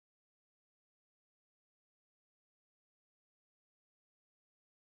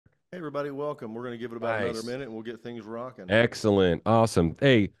Hey, everybody, welcome. We're going to give it about another Nice. minute and we'll get things rocking. Excellent. Awesome.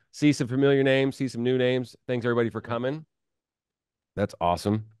 Hey, see some familiar names, see some new names. Thanks everybody for Yeah. coming. That's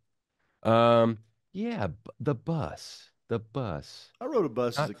awesome. Um, yeah, the bus. The bus. I rode a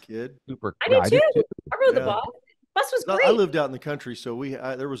bus as Not a kid. super. I Yeah, did I did too. too. I rode the Yeah. bus. Bus was I great. lived out in the country, so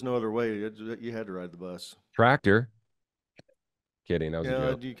there was no other way. You had to ride the bus. Tractor. Kidding. That was a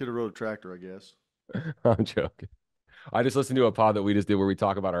Yeah, joke. you could have rode a tractor, I guess. I'm joking. I just listened to a pod that we just did where we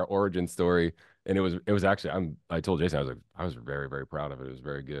talk about our origin story, and it was actually I told Jason I was very very proud of it. It was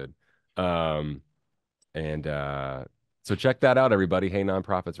very good. Um, And so check that out, everybody. Hey,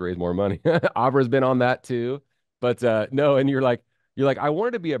 nonprofits raise more money. Abra's been on that too. But no, and you're like, I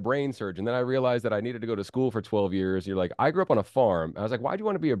wanted to be a brain surgeon. Then I realized that I needed to go to school for 12 years. You're like, I grew up on a farm. I was like, why'd you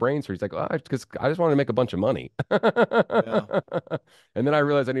want to be a brain surgeon? He's like, oh, because I just wanted to make a bunch of money. Yeah. And then I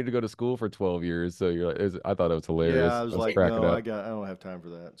realized I need to go to school for 12 years. So you're like, I thought it was Yeah, I hilarious. was I was like, cracking no, up. I don't have time for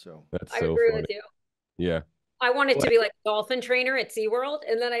that. So, That's I so agree funny. with you. Yeah. I wanted Well, to be like a dolphin trainer at SeaWorld.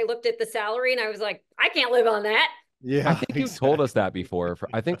 And then I looked at the salary and I was like, I can't live on that. I yeah, think you've told us exactly. that before.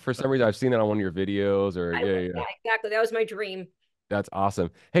 I think for some reason I've seen that on one of your videos or I, yeah, yeah. Yeah. yeah, exactly. That was my dream. That's awesome.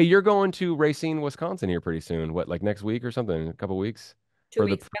 Hey, you're going to Racine, Wisconsin here pretty soon. What, like next week or something? A couple weeks Two for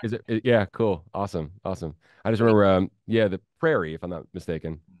the, weeks. is yeah, cool. Awesome. Awesome. I just Yeah, remember, yeah, the Prairie, if I'm not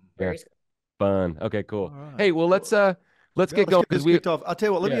mistaken. Yeah. very Fun. Okay, All cool. Hey, right. well, Well, let's yeah, get let's going get because this we, kicked off. I'll tell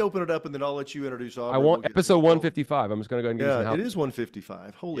you what, let me yeah, open it up and then I'll let you introduce I Aubrey and want we'll get episode things rolling. 155. I'm just going to go ahead and give you some Yeah, it help. is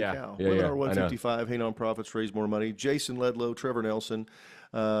 155. Holy Yeah. cow. Yeah. Yeah. Webinar I know. 155. Hey, nonprofits raise more money. Jason Ledlow, Trevor Nelson.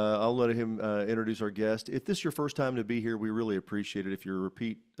 I'll let him introduce our guest. If this is your first time to be here, we really appreciate it. If you're a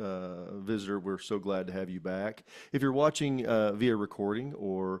repeat visitor, we're so glad to have you back. If you're watching via recording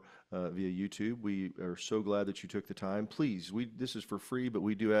or via YouTube, we are so glad that you took the time. Please, this is for free, but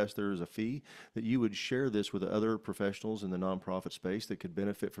we do ask there is a fee that you would share this with other professionals in the nonprofit space that could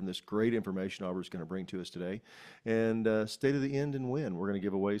benefit from this great information Aubrey's going to bring to us today. And stay to the end and win. We're going to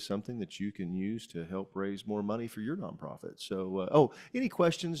give away something that you can use to help raise more money for your nonprofit. So, any questions?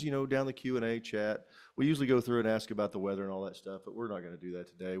 Down the Q&A chat. We usually go through and ask about the weather and all that stuff, but we're not going to do that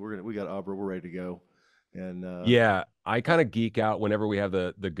today. We got Aubrey. We're ready to go. And Yeah, I kind of geek out whenever we have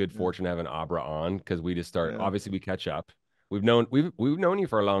the good yeah, fortune to have an Abra on because we just start. yeah, Obviously, we catch up. We've known you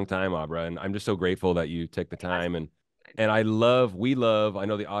for a long time, Abra, and I'm just so grateful that you take the time and we love. I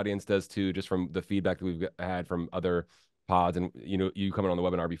know the audience does too, just from the feedback that had from other pods and you coming on the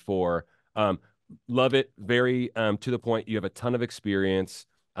webinar before. Um, love it. Very to the point. You have a ton of experience,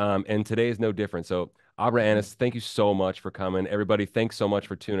 and today is no different. So, Abra yeah. Annis, thank you so much for coming. Everybody, thanks so much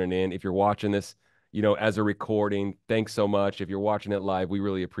for tuning in. If you're watching this as a recording. Thanks so much. If you're watching it live, we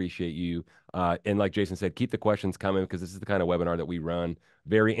really appreciate you. And like Jason said, keep the questions coming because this is the kind of webinar that we run.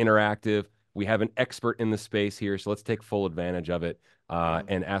 Very interactive. We have an expert in the space here, so let's take full advantage of it Yeah.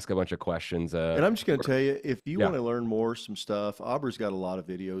 and ask a bunch of questions. And I'm just going to tell you, if you Yeah. want to learn some stuff, Aubrey's got a lot of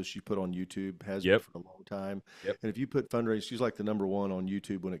videos she put on YouTube, has been Yep. for a long time. Yep. And if you put fundraising, she's like the number one on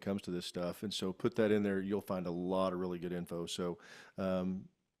YouTube when it comes to this stuff. And so put that in there, you'll find a lot of really good info. So, um,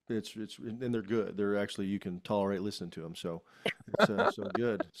 and they're good. They're actually, you can tolerate listening to them. So it's so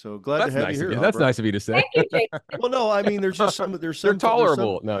good. So glad to That's have you nice of here, you. That's Aubrey. nice of you to say. Thank you, Jason. Well, no, I mean, there's just some, They're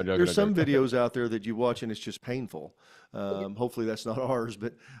tolerable. No, I'm joking. there's I'm some joking. videos out there that you watch and it's just painful. Hopefully that's not ours,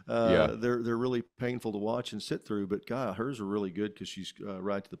 but Yeah. they're really painful to watch and sit through. But God, hers are really good because she's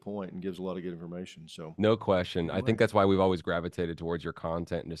right to the point and gives a lot of good information. So No question. I think anyway, that's why we've always gravitated towards your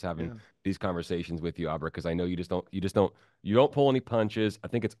content and just having yeah, these conversations with you, Abra, because I know you don't pull any punches. I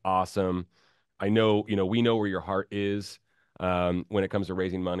think it's awesome. I know, we know where your heart is when it comes to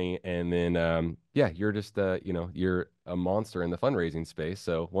raising money. And then, yeah, you're just, you're a monster in the fundraising space.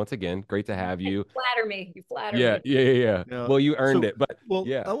 So once again, great to have You you. flatter me. You flatter Yeah, me. yeah, yeah, yeah. yeah. Well, you earned So it. But well,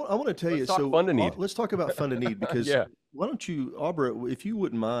 yeah, I want to tell let's you. talk So fun to need. let's talk about fund to need because Yeah. why don't you, Aubrey, if you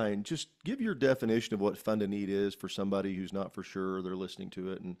wouldn't mind, just give your definition of what fund to need is for somebody who's not for sure. They're listening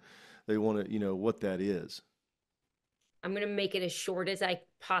to it and they want to, what that is. I'm going to make it as short as I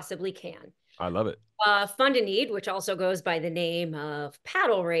possibly can. I love it. Fund a Need, which also goes by the name of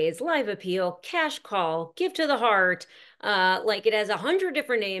Paddle Raise, Live Appeal, Cash Call, Give to the Heart. Like it has 100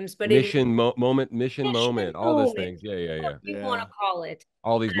 different names, but it is Mission mission moment, all those moment, things. Yeah, yeah, what yeah. you want to Yeah. call it.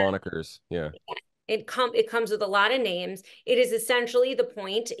 All these monikers. Yeah. It comes with a lot of names. It is essentially the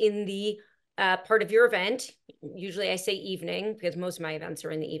point in the part of your event. Usually I say evening because most of my events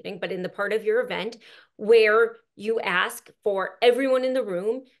are in the evening, but in the part of your event where you ask for everyone in the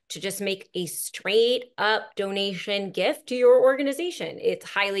room to just make a straight up donation gift to your organization. It's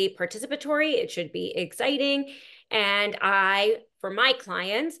highly participatory. It should be exciting. And for my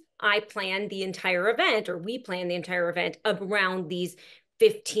clients, I plan the entire event, or we plan the entire event around these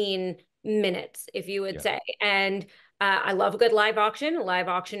 15 minutes, if you would say. And I love a good live auction. A live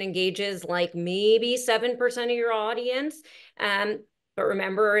auction engages like maybe 7% of your audience. But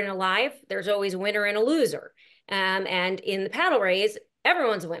remember, in a live, there's always a winner and a loser. And in the paddle race,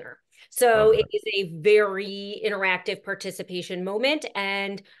 everyone's a winner. So it is a very interactive participation moment.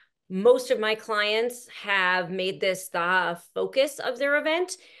 And most of my clients have made this the focus of their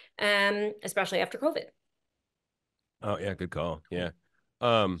event, especially after COVID. Oh yeah, good call. Yeah.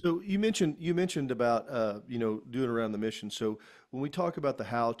 So you mentioned about doing around the mission. So when we talk about the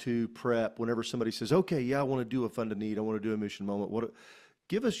how to prep, whenever somebody says, "Okay, yeah, I want to do a fun to need, I want to do a mission moment,"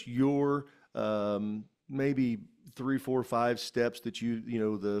 give us your maybe 3, 4, 5 steps that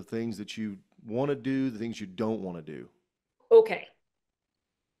the things that you want to do, the things you don't want to do. Okay.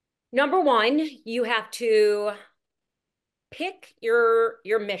 Number one, you have to pick your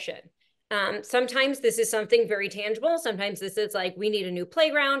mission. Sometimes this is something very tangible. Sometimes this is like, we need a new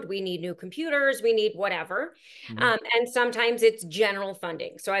playground, we need new computers, we need whatever. And sometimes it's general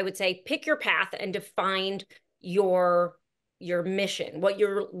funding. So I would say pick your path and define your mission, what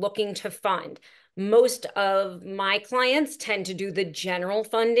you're looking to fund. Most of my clients tend to do the general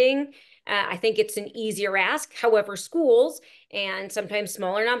funding. I think it's an easier ask. However, schools and sometimes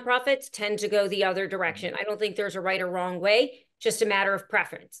smaller nonprofits tend to go the other direction. I don't think there's a right or wrong way, just a matter of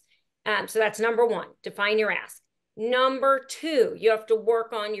preference. So that's number one, define your ask. Number two, you have to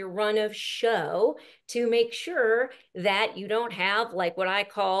work on your run of show to make sure that you don't have like what I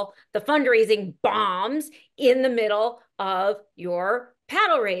call the fundraising bombs in the middle of your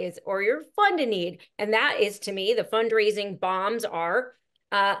paddle raise or your fund to need. And that is, to me, the fundraising bombs are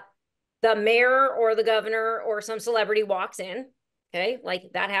the mayor or the governor or some celebrity walks in. Okay,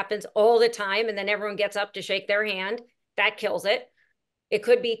 like that happens all the time. And then everyone gets up to shake their hand. That kills it. It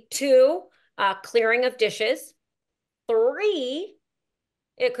could be 2, clearing of dishes. 3,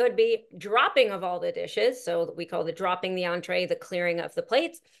 it could be dropping of all the dishes. So we call the dropping the entree, the clearing of the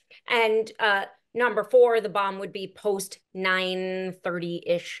plates. And number 4, the bomb would be post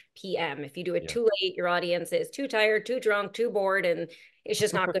 9:30-ish p.m. If you do it too late, your audience is too tired, too drunk, too bored, and it's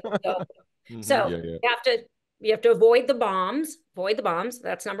just not good to go. So you have to avoid the bombs. Avoid the bombs.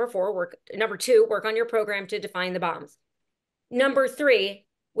 That's number 4. Number 2, work on your program to define the bombs. Number 3,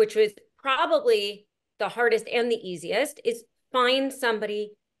 which was probably the hardest and the easiest, is find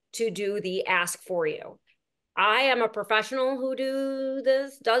somebody to do the ask for you. I am a professional who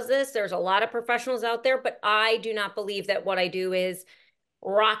does this. There's a lot of professionals out there, but I do not believe that what I do is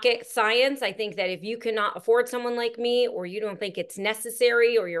rocket science. I think that if you cannot afford someone like me, or you don't think it's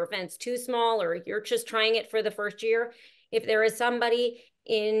necessary, or your event's too small, or you're just trying it for the first year, if there is somebody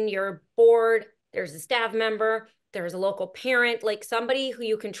in your board, there's a staff member, there's a local parent, like somebody who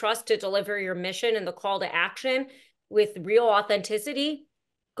you can trust to deliver your mission and the call to action with real authenticity,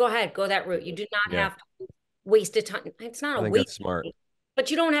 go ahead, go that route. You do not have to waste a ton. It's not a waste. That's smart.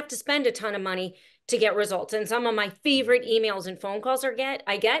 But you don't have to spend a ton of money to get results. And some of my favorite emails and phone calls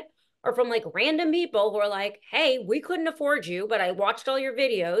I get are from like random people who are like, hey, we couldn't afford you, but I watched all your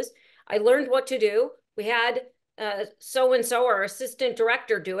videos. I learned what to do. We had so-and-so, our assistant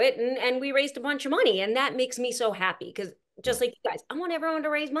director, do it. And we raised a bunch of money. And that makes me so happy because just like you guys, I want everyone to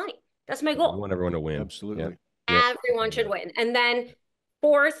raise money. That's my goal. We want everyone to win. Absolutely. Yeah. Everyone should win. And then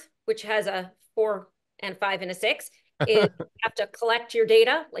 4th, which has a 4 and 5 and a 6, is you have to collect your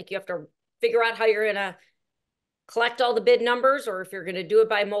data. Like you have to figure out how you're going to collect all the bid numbers, or if you're going to do it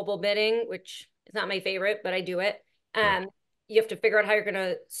by mobile bidding, which is not my favorite, but I do it. You have to figure out how you're going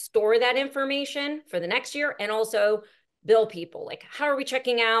to store that information for the next year, and also bill people. Like, how are we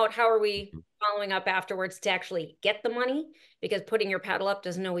checking out? How are we following up afterwards to actually get the money? Because putting your paddle up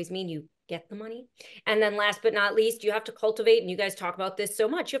doesn't always mean you get the money. And then last but not least, you have to cultivate, and you guys talk about this so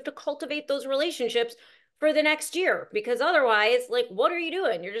much, you have to cultivate those relationships for the next year, because otherwise, like, what are you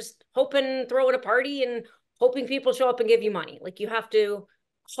doing? You're just hoping, throwing a party and hoping people show up and give you money. Like, you have to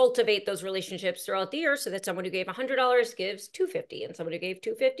cultivate those relationships throughout the year so that someone who gave $100 gives $250, and someone who gave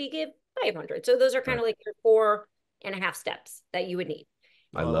 $250 give $500. So those are kind of like your 4.5 steps that you would need.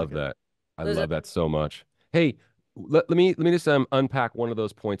 I love that. I love that so much. Hey, let me just unpack one of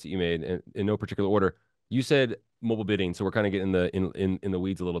those points that you made in no particular order. You said mobile bidding, so we're kind of getting in the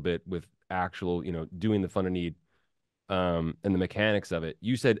weeds a little bit with actual, doing the fund and need, and the mechanics of it.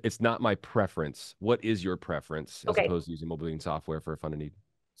 You said it's not my preference. What is your preference as opposed to using mobile bidding software for a fund and need?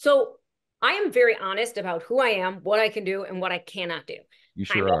 So I am very honest about who I am, what I can do, and what I cannot do. You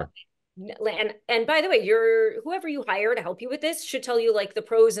sure are. And by the way, whoever you hire to help you with this should tell you like the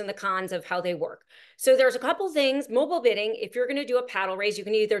pros and the cons of how they work. So there's a couple things. Mobile bidding, if you're going to do a paddle raise, you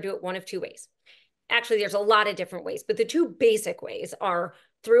can either do it one of 2 ways. actually, there's a lot of different ways, but the two basic ways are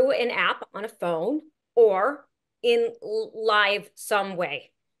through an app on a phone or in live some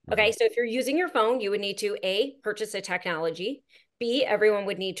way. Okay, so if you're using your phone, you would need to A, purchase a technology, B, everyone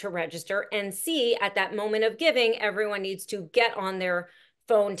would need to register, and C, at that moment of giving, everyone needs to get on their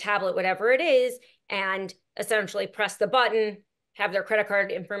phone, tablet, whatever it is, and essentially press the button, have their credit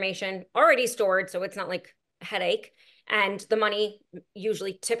card information already stored, so it's not like a headache, and the money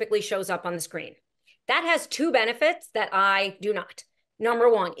usually typically shows up on the screen. That has two benefits that I do not. Number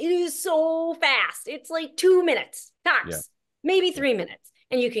one, it is so fast. It's like 2 minutes, tops, maybe 3 minutes.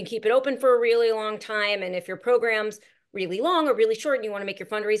 And you can keep it open for a really long time. And if your program's really long or really short and you want to make your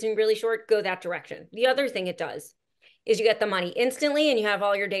fundraising really short, go that direction. The other thing it does is you get the money instantly and you have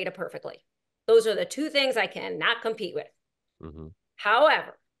all your data perfectly. Those are the two things I cannot compete with.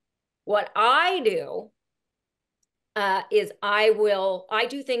 However, what I do is I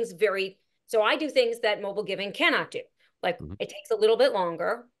do things I do things that mobile giving cannot do. Like it takes a little bit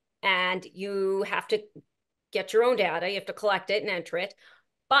longer and you have to get your own data. You have to collect it and enter it.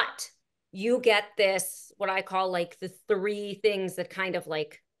 But you get this, what I call like the three things that kind of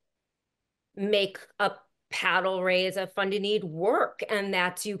like make a paddle raise a funded need work. And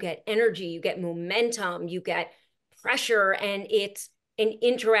that's you get energy, you get momentum, you get pressure, and it's an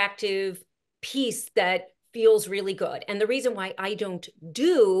interactive piece that feels really good. And the reason why I don't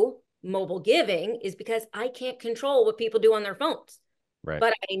do mobile giving is because I can't control what people do on their phones.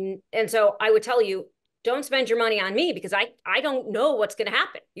 But and so I would tell you, don't spend your money on me because I don't know what's going to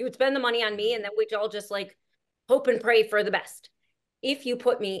happen. You would spend the money on me and then we'd all just like hope and pray for the best. If you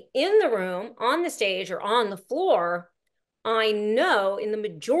put me in the room, on the stage, or on the floor, I know in the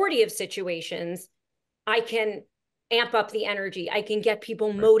majority of situations, I can amp up the energy. I can get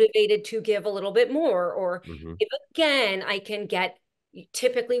people motivated to give a little bit more, or if again, I can get,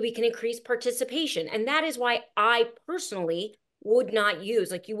 typically we can increase participation. And that is why I personally would not use,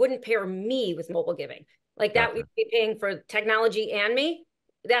 like you wouldn't pair me with mobile giving. Like that we'd be paying for technology and me.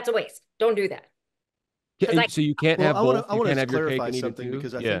 That's a waste. Don't do that. So you can't have both. I want to have your cake clarify and eat it something too?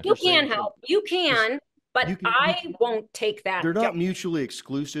 because I think you can help. You can, but I won't take that. They're not mutually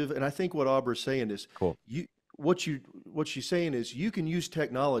exclusive. And I think what Aubra's saying is what she's saying is you can use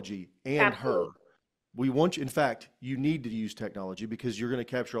technology and her. We want you, in fact, you need to use technology because you're going to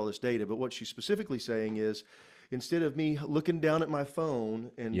capture all this data. But what she's specifically saying is instead of me looking down at my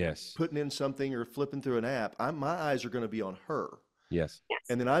phone and putting in something or flipping through an app, my eyes are going to be on her.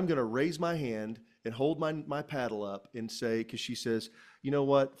 And then I'm going to raise my hand and hold my paddle up and say, because she says, you know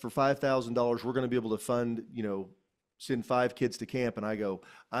what, for $5,000, we're going to be able to fund, send 5 kids to camp. And I go,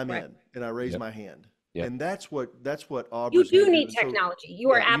 I'm in. And I raise my hand. And that's what Aubra's You do need technology.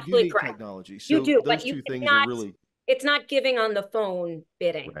 You are absolutely correct. Technology. So you do, those but two things are really. It's not giving on the phone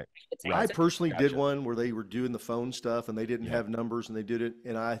bidding. I personally did one where they were doing the phone stuff and they didn't have numbers and they did it.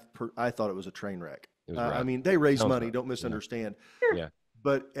 And I thought it was a train wreck. I mean, they raise money, don't misunderstand.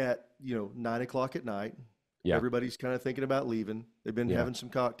 But at, 9 o'clock at night, everybody's kind of thinking about leaving. They've been having some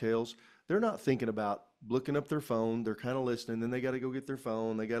cocktails. They're not thinking about looking up their phone. They're kind of listening. Then they got to go get their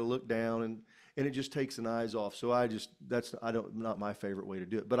phone. They got to look down and it just takes an eyes off. So not my favorite way to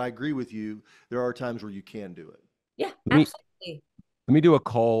do it. But I agree with you. There are times where you can do it. Yeah, absolutely. Let me do a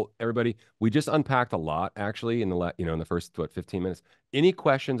call, everybody. We just unpacked a lot actually in the first 15 minutes. Any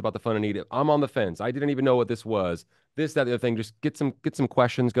questions about the fun and need? I'm on the fence. I didn't even know what this was. This, that, the other thing. Just get some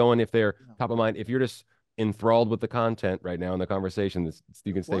questions going if they're top of mind. If you're just enthralled with the content right now in the conversation,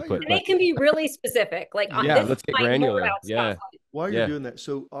 you can stay put. And it can be really specific. Like let's get granular. While you're doing that,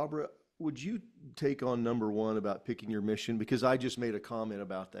 so Aubra, would you take on number one about picking your mission? Because I just made a comment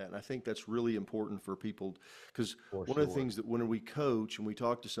about that. And I think that's really important for people because one of the things that when we coach and we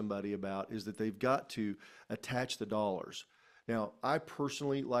talk to somebody about is that they've got to attach the dollars. Now, I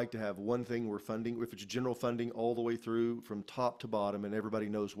personally like to have one thing we're funding, if it's general funding all the way through from top to bottom and everybody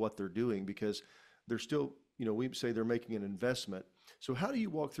knows what they're doing because they're still, we say they're making an investment. So how do you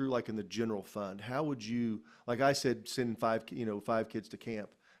walk through like in the general fund? How would you, like I said, send 5 kids to camp?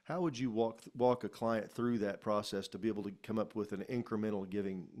 How would you walk a client through that process to be able to come up with an incremental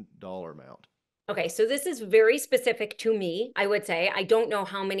giving dollar amount? Okay, so this is very specific to me, I would say. I don't know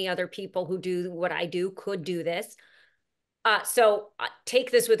how many other people who do what I do could do this. So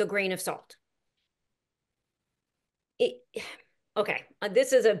take this with a grain of salt. Okay,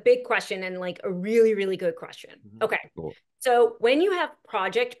 this is a big question and like a really, really good question. Okay, so when you have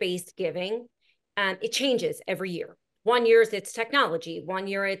project-based giving, it changes every year. One year it's technology. One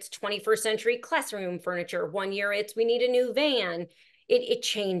year it's 21st century classroom furniture. One year it's we need a new van. It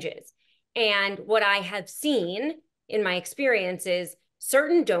changes. And what I have seen in my experience is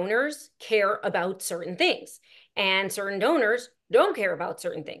certain donors care about certain things, and certain donors don't care about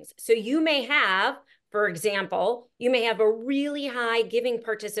certain things. So you may have, for example, you may have a really high giving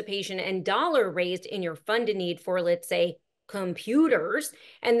participation and dollar raised in your fund a need for, let's say, computers.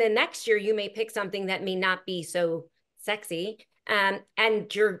 And then next year, you may pick something that may not be so sexy,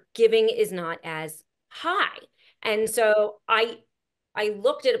 and your giving is not as high. And so I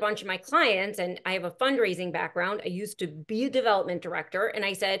looked at a bunch of my clients, and I have a fundraising background. I used to be a development director, and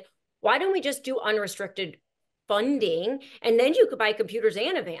I said, why don't we just do unrestricted funding, and then you could buy computers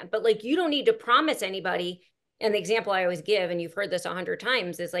and a van? But like, you don't need to promise anybody. And the example I always give, and you've heard this 100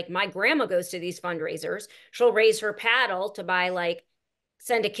 times, is like, my grandma goes to these fundraisers. She'll raise her paddle to buy, like,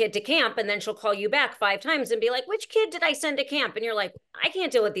 send a kid to camp, and then she'll call you back 5 times and be like, which kid did I send to camp? And you're like, I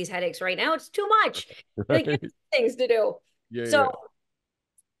can't deal with these headaches right now. It's too much. Like, Right. things to do. Yeah, So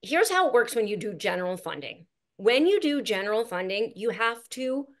yeah. here's how it works when you do general funding. When you do general funding,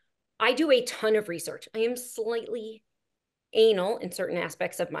 I do a ton of research. I am slightly anal in certain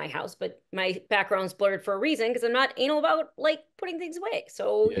aspects of my house, but my background's blurred for a reason, because I'm not anal about like putting things away.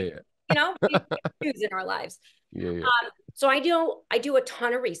 So, Yeah, we choose in our lives. yeah, yeah. So I do a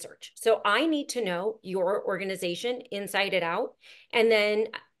ton of research. So I need to know your organization inside and out. And then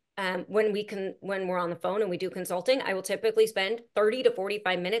when we're on the phone and we do consulting, I will typically spend 30 to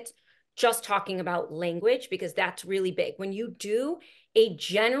 45 minutes just talking about language, because that's really big. When you do a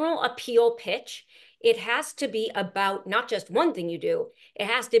general appeal pitch, it has to be about not just one thing you do. It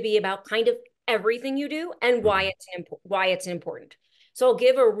has to be about kind of everything you do and why it's important. So I'll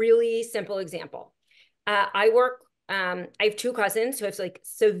give a really simple example. I have 2 cousins who have like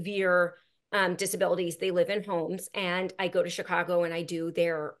severe disabilities. They live in homes, and I go to Chicago and I do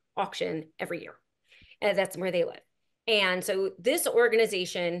their auction every year. And that's where they live. And so this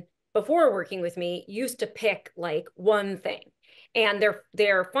organization, before working with me, used to pick like one thing. And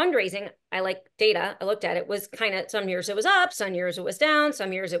their fundraising, I like data, I looked at it, was kind of, some years it was up, some years it was down,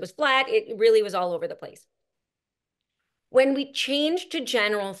 some years it was flat. It really was all over the place. When we changed to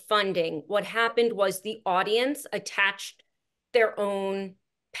general funding, what happened was the audience attached their own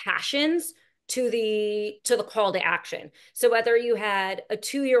passions to the call to action. So whether you had a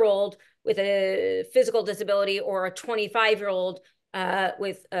 2-year-old with a physical disability or a 25-year-old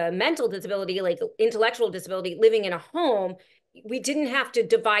with a mental disability, like intellectual disability, living in a home, we didn't have to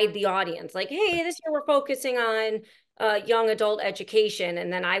divide the audience. Like, hey, this year we're focusing on young adult education.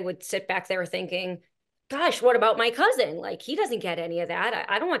 And then I would sit back there thinking, gosh, what about my cousin? Like, he doesn't get any of that.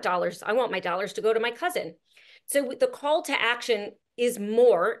 I don't want dollars. I want my dollars to go to my cousin. So the call to action is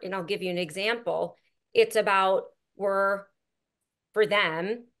more, and I'll give you an example. It's about for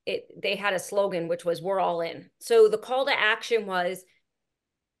them, they had a slogan, which was, we're all in. So the call to action was,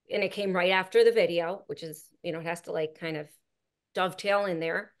 and it came right after the video, which is, it has to like kind of dovetail in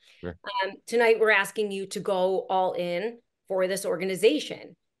there. Sure. Tonight, we're asking you to go all in for this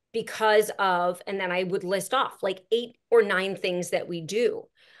organization because of, and then I would list off like 8 or 9 things that we do.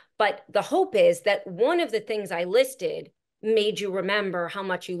 But the hope is that one of the things I listed made you remember how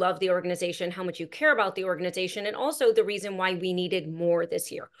much you love the organization, how much you care about the organization, and also the reason why we needed more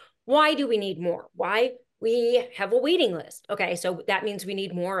this year. Why do we need more? Why? We have a waiting list. Okay, so that means we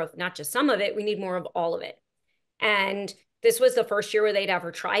need more of not just some of it, we need more of all of it. And this was the first year where they'd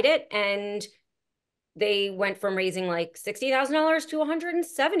ever tried it. And they went from raising like $60,000 to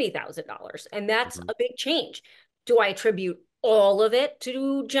 $170,000. And that's a big change. Do I attribute all of it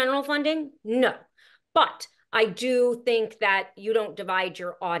to general funding? No. But I do think that you don't divide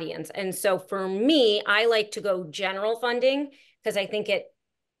your audience. And so for me, I like to go general funding because I think it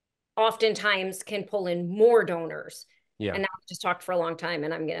oftentimes can pull in more donors. Yeah. And now I've just talked for a long time,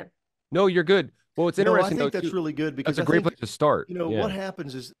 and I'm going to. No, you're good. Well, it's interesting. I think that's really good, because that's a great place to start. What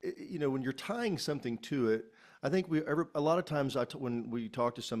happens is, when you're tying something to it, I think a lot of times when we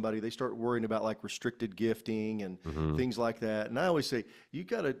talk to somebody, they start worrying about like restricted gifting and things like that. And I always say, you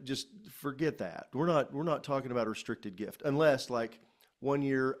got to just forget that. We're not talking about a restricted gift, unless like one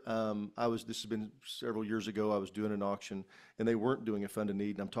year, this has been several years ago, I was doing an auction and they weren't doing a fund of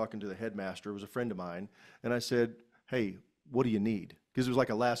need. And I'm talking to the headmaster, it was a friend of mine. And I said, hey, what do you need? Because it was like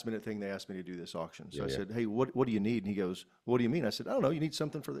a last minute thing. They asked me to do this auction. So I said, hey, what do you need? And he goes, what do you mean? I said, I don't know. You need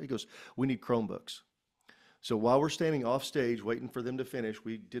something for that. He goes, we need Chromebooks. So while we're standing off stage waiting for them to finish,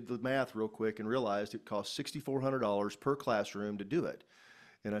 we did the math real quick and realized it cost $6,400 per classroom to do it.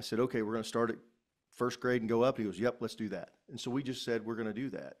 And I said, okay, we're going to start at first grade and go up. He goes, yep, let's do that. And so we just said, we're going to do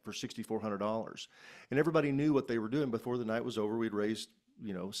that for $6,400. And everybody knew what they were doing. Before the night was over, we'd raised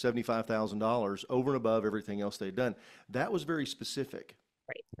 $75,000 over and above everything else they'd done. That was very specific.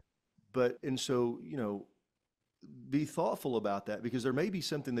 Right. But, and so, be thoughtful about that, because there may be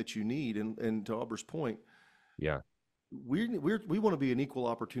something that you need. And to Aubrey's point, Yeah. we want to be an equal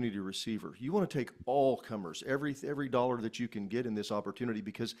opportunity receiver. You want to take all comers, every dollar that you can get in this opportunity,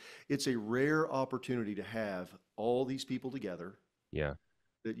 because it's a rare opportunity to have all these people together Yeah.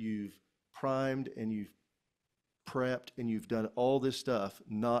 that you've primed and you've prepped and you've done all this stuff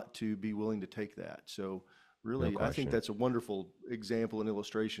not to be willing to take that. So No really, I think question. that's a wonderful example and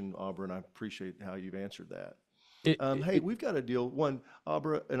illustration, Aubrey, and I appreciate how you've answered that. Hey, we've got a deal. One,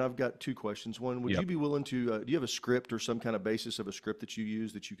 Abra, and I've got two questions. One, would Yep. you be willing to, do you have a script or some kind of basis of a script that you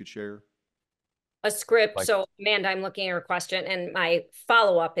use that you could share? A script. Like, So Amanda, I'm looking at your question, and my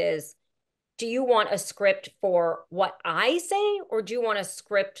follow-up is, do you want a script for what I say, or do you want a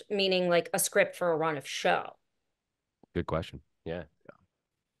script, meaning like a script for a run of show? good question. Yeah.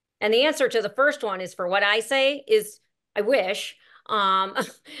 And the answer to the first one is for what I say is I wish, um,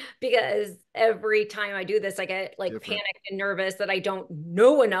 because every time I do this, I get like Different. panicked and nervous that I don't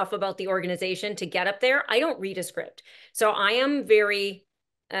know enough about the organization to get up there. I don't read a script. So I am very,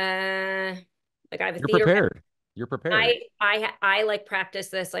 like I have a You're theater. prepared. You're prepared. I like practice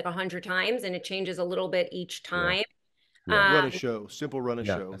this like 100 times, and it changes a little bit each time. Yeah. Run a show, simple run a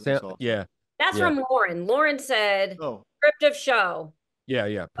Yeah. show. That's awesome. Yeah. That's Yeah. from Lauren. Lauren said, Oh, script of show. Yeah.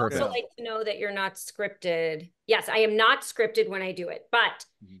 Yeah. I Perfect. also like to know that you're not scripted. Yes, I am not scripted when I do it, but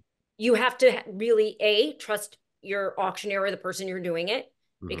Mhm. you have to really trust your auctioneer or the person you're doing it,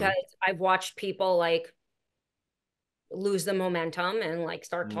 because I've watched people like lose the momentum and like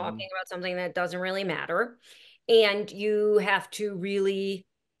start talking about something that doesn't really matter. And you have to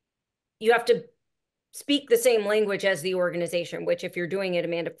speak the same language as the organization, which if you're doing it,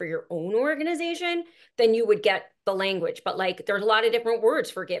 Amanda, for your own organization, then you would get the language. But like, there's a lot of different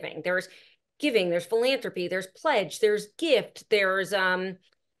words for giving. There's giving, there's philanthropy, there's pledge, there's gift, there's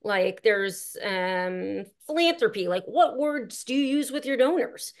philanthropy. Like, what words do you use with your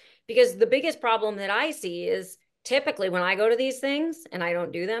donors? Because the biggest problem that I see is typically when I go to these things and I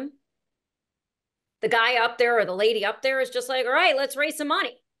don't do them, the guy up there or the lady up there is just like, all right, let's raise some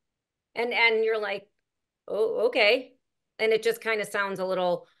money. And you're like, oh, okay. And it just kind of sounds a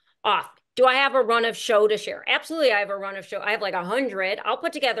little off. Do I have a run of show to share? Absolutely, I have a run of show. I have like 100. I'll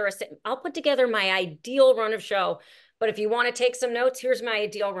put together my ideal run of show. But if you want to take some notes, here's my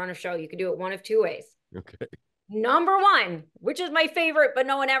ideal run of show. You can do it one of two ways. Okay. Number one, which is my favorite, but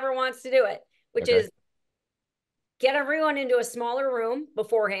no one ever wants to do it, which is get everyone into a smaller room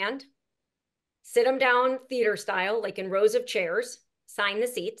beforehand, sit them down theater style, like in rows of chairs, sign the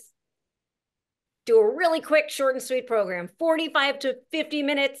seats, do a really quick, short and sweet program, 45 to 50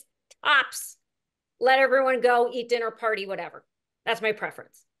 minutes tops. Let everyone go, eat dinner, party, whatever. That's my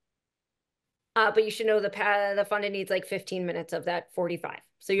preference. But you should know the fund needs like 15 minutes of that 45.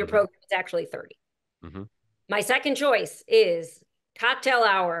 So your program is actually 30. My second choice is cocktail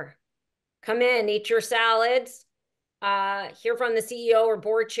hour. Come in, eat your salads, hear from the CEO or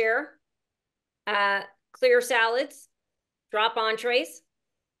board chair, clear salads, drop entrees.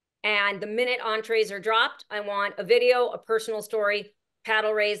 And the minute entrees are dropped, I want a video, a personal story,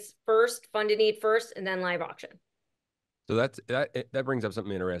 paddle raise first, fund and eat first, and then live auction. So that brings up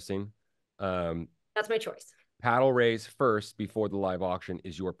something interesting. That's my choice. Paddle raise first before the live auction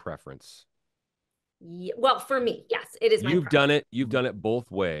is your preference. Yeah, well, for me, yes, it is. You've done it. You've done it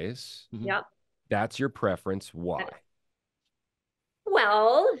both ways. Yep. That's your preference. Why?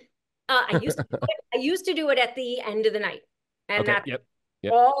 Well, I used to do it at the end of the night, and that's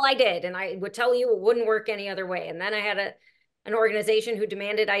all I did. And I would tell you it wouldn't work any other way. And then I had an organization who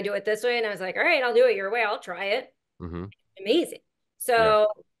demanded I do it this way, and I was like, all right, I'll do it your way. I'll try it. Amazing. So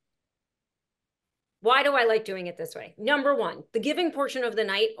why do I like doing it this way? Number one, the giving portion of the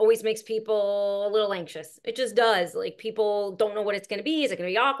night always makes people a little anxious. It just does. Like, people don't know what it's going to be. Is it going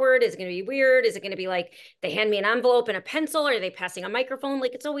to be awkward? Is it going to be weird? Is it going to be like they hand me an envelope and a pencil? Or are they passing a microphone?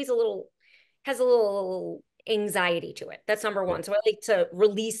 Like, it's always has a little anxiety to it. That's number one. So I like to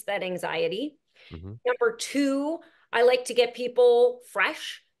release that anxiety. Number two, I like to get people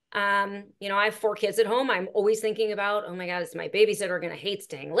fresh. I have 4 kids at home. I'm always thinking about, oh my God, is my babysitter going to hate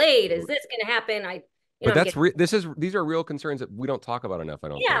staying late? Is this going to happen? But these are real concerns that we don't talk about enough. I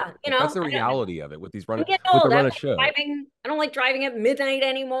don't think. That's the reality of it with these run of show. I don't like driving at midnight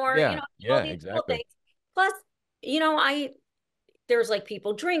anymore. Exactly. Plus, there's like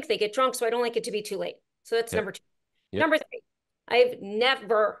people drink, they get drunk, so I don't like it to be too late. So that's number 2. Number 3, I've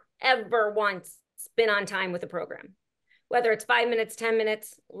never, ever once been on time with a program, whether it's 5 minutes, 10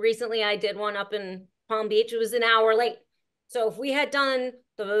 minutes. Recently, I did one up in Palm Beach. It was an hour late. So if we had done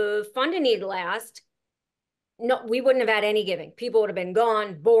the fund and need last, no, we wouldn't have had any giving. People would have been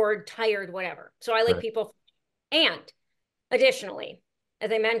gone, bored, tired, whatever. So I like people. And additionally,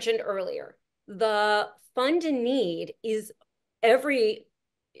 as I mentioned earlier, the fund and need is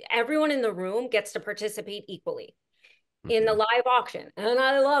everyone in the room gets to participate equally in the live auction. And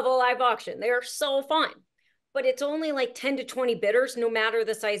I love a live auction. They are so fun. But it's only like 10 to 20 bidders, no matter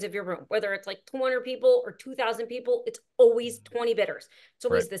the size of your room. Whether it's like 200 people or 2,000 people, it's always 20 bidders. It's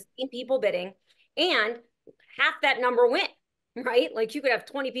always the same people bidding. And half that number win, right? Like you could have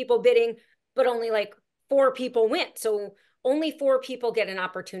 20 people bidding, but only like 4 people win. So only 4 people get an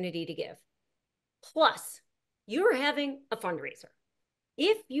opportunity to give. Plus, you're having a fundraiser.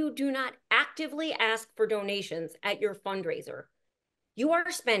 If you do not actively ask for donations at your fundraiser, you are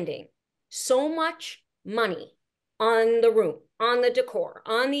spending so much money on the room, on the decor,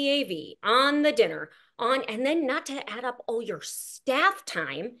 on the AV, on the dinner, and then not to add up all your staff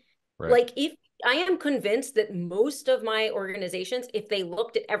time. Like if I am convinced that most of my organizations, if they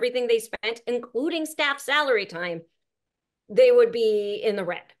looked at everything they spent, including staff salary time, they would be in the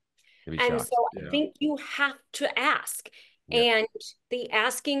red. And so I think you have to ask. And the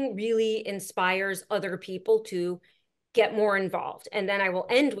asking really inspires other people to get more involved. And then I will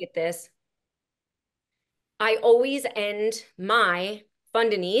end with this. I always end my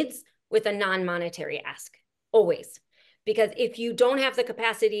fund and needs with a non-monetary ask, always. Because if you don't have the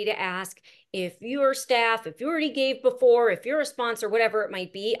capacity to ask, if your staff, if you already gave before, if you're a sponsor, whatever it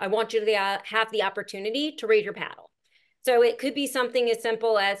might be, I want you to have the opportunity to raise your paddle. So it could be something as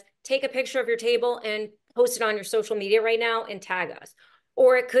simple as take a picture of your table and post it on your social media right now and tag us.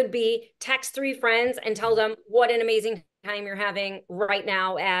 Or it could be text 3 friends and tell them what an amazing time you're having right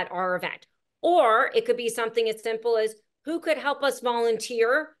now at our event. Or it could be something as simple as who could help us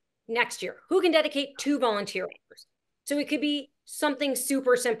volunteer next year? Who can dedicate 2 volunteer hours? So it could be something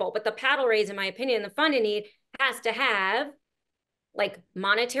super simple, but the paddle raise, in my opinion, the fund and need has to have like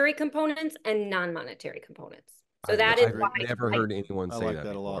monetary components and non-monetary components. So I've never heard anyone say that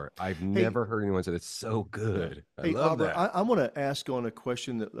before. I've never heard anyone say that's so good. I love Aubrey, that. I want to ask on a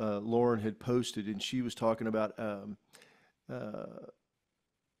question that Lauren had posted, and she was talking about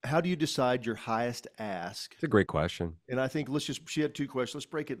how do you decide your highest ask? It's a great question. And I think she had 2 questions. Let's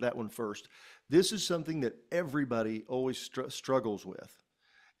break it that one first. This is something that everybody always struggles with.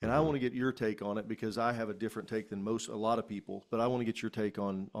 And I want to get your take on it because I have a different take than a lot of people, but I want to get your take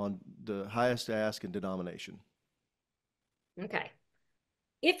on the highest ask and denomination. Okay.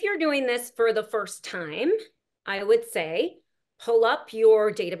 If you're doing this for the first time, I would say pull up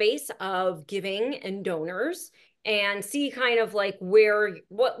your database of giving and donors and see kind of like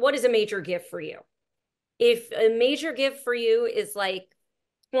what is a major gift for you. If a major gift for you is like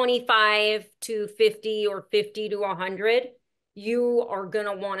 25 to 50 or 50 to 100, you are going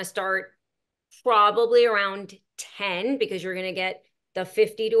to want to start probably around 10 because you're going to get the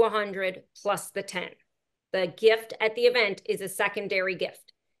 50 to 100 plus the 10. The gift at the event is a secondary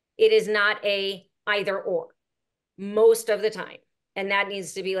gift. It is not a either or most of the time. And that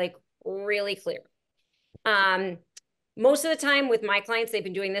needs to be like really clear. Most of the time with my clients, they've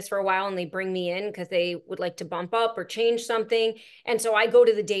been doing this for a while and they bring me in because they would like to bump up or change something. And so I go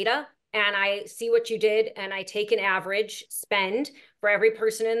to the data and I see what you did and I take an average spend for every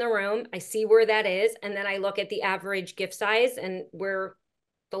person in the room. I see where that is. And then I look at the average gift size and where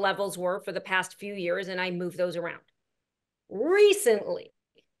the levels were for the past few years and I move those around. Recently,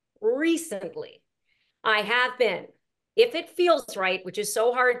 I have been, if it feels right, which is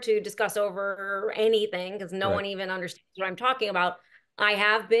so hard to discuss over anything because no one even understands what I'm talking about, I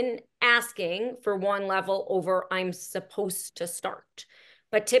have been asking for one level over I'm supposed to start.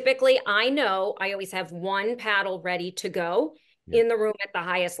 But typically I know I always have one paddle ready to go in the room at the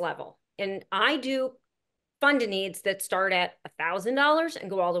highest level. And I do fund needs that start at $1,000 and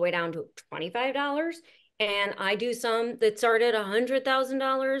go all the way down to $25. And I do some that start at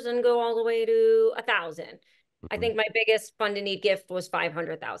 $100,000 and go all the way to $1,000. I think my biggest fund and need gift was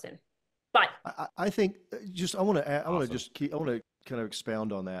 $500,000. But I think I want to kind of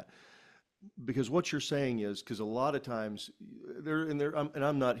expound on that because what you're saying is because a lot of times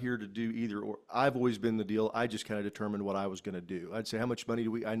I'm not here to do either or. I've always been the deal. I just kind of determined what I was going to do. I'd say how much money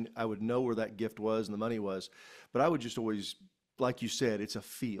do I would know where that gift was and the money was, but I would just always, like you said, it's a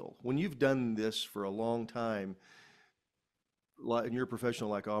feel. When you've done this for a long time, and you're a professional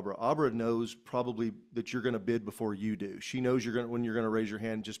like Abra knows probably that you're going to bid before you do. She knows when you're going to raise your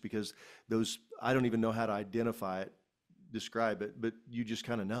hand just because I don't even know how to describe it, but you just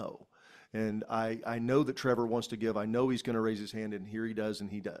kind of know. And I know that Trevor wants to give. I know he's going to raise his hand, and here he does,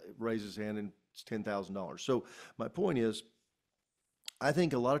 and he raises his hand, and it's $10,000. So my point is, I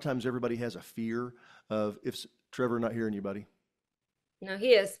think a lot of times everybody has a fear of Trevor not hearing you, buddy. No, he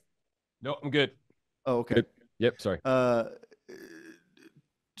is. No, I'm good. Oh, okay. Good. Yep. Sorry.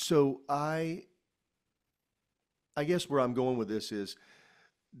 So I guess where I'm going with this is,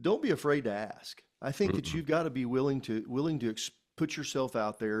 don't be afraid to ask. I think that you've got to be willing to put yourself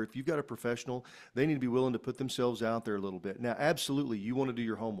out there. If you've got a professional, they need to be willing to put themselves out there a little bit. Now, absolutely, you want to do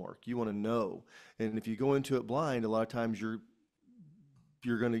your homework. You want to know. And if you go into it blind, a lot of times you're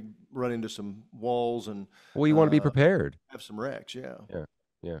going to run into some walls and Well, you want to be prepared. have some wrecks. Yeah. Yeah.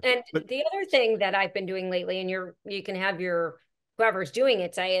 Yeah. And But the other thing that I've been doing lately, and you can have your whoever's doing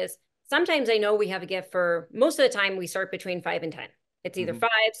it say, is sometimes I know we have a gift for, most of the time we start between 5 and 10. It's either 5,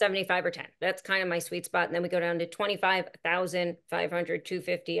 75, or 10. That's kind of my sweet spot. And then we go down to 25, 1,000, 500,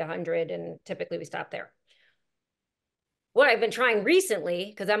 250, 100, and typically we stop there. What I've been trying recently,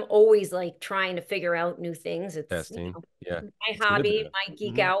 because I'm always like trying to figure out new things. It's Testing. Yeah. my hobby, my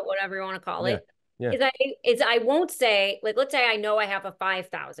geek out, whatever you want to call it. Yeah. Is I won't say, like, let's say I know I have a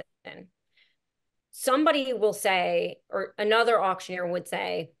 5,000. Somebody will say, or another auctioneer would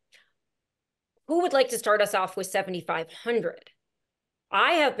say, who would like to start us off with 7,500?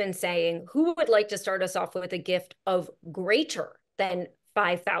 I have been saying, who would like to start us off with a gift of greater than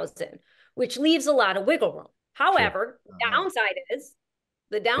 5,000, which leaves a lot of wiggle room. However, the downside is,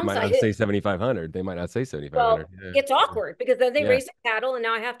 They might not say 7,500. They might not say 7,500. Well, it's awkward because then they raise the cattle and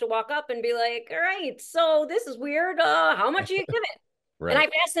now I have to walk up and be like, all right, so this is weird. How much are you giving? Right. And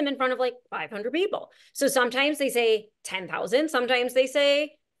I've asked them in front of like 500 people. So sometimes they say 10,000, sometimes they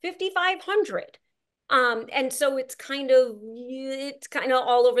say 5,500. And so it's kind of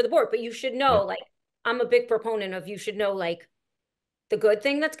all over the board, but you should know, like, I'm a big proponent of, you should know, like, the good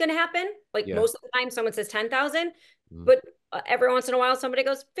thing that's going to happen. Like most of the time someone says 10,000, but every once in a while somebody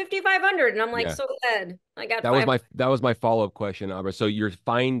goes 5,500 and I'm like, so good. I got that was my follow-up question, Abra. So you're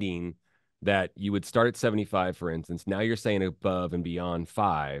finding that you would start at 75, for instance. Now you're saying above and beyond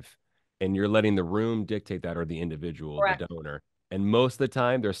 5, and you're letting the room dictate that, or the individual, the donor. And most of the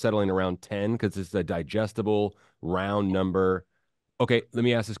time they're settling around 10 because it's a digestible round number. Okay, let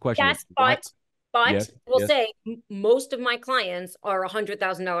me ask this question. Yes, but we'll say most of my clients are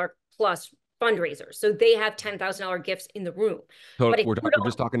 $100,000 plus fundraisers. So they have $10,000 gifts in the room. Totally, we're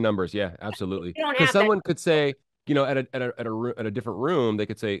just talking numbers. Yeah, absolutely. Because someone could say, you know, at a different room, they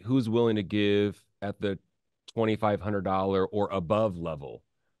could say, who's willing to give at the $2,500 or above level,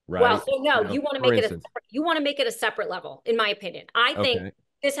 right? Well, so no, you want to make it a separate level, in my opinion. I think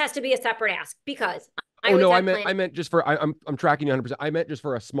this has to be a separate ask because I meant just for I'm tracking you 100%. I meant just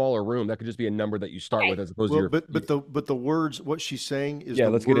for a smaller room. That could just be a number that you start with as opposed to your. But the words, what she's saying is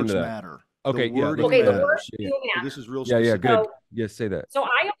let's get into that. Matter. Okay, the wording the words do matter. This is real specific. Yeah, good. Yes, say that. So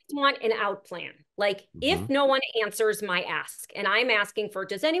I always want an out plan. Like if no one answers my ask and I'm asking for,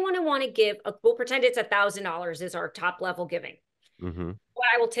 does anyone want to give, we'll pretend it's $1,000 is our top level giving. What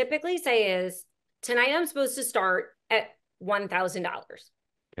I will typically say is, tonight I'm supposed to start at $1,000.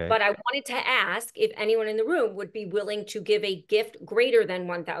 But I wanted to ask if anyone in the room would be willing to give a gift greater than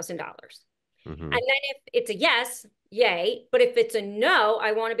 $1,000. And then if it's a yes, yay. But if it's a no,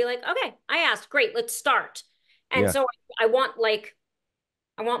 I want to be like, okay, I asked, great, let's start. And so I want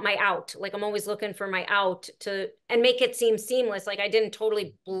my out. Like I'm always looking for my out and make it seem seamless. Like I didn't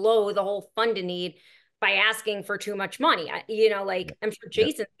totally blow the whole fund to need by asking for too much money. I'm sure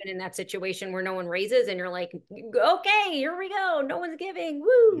Jason's been in that situation where no one raises and you're like, okay, here we go. No one's giving.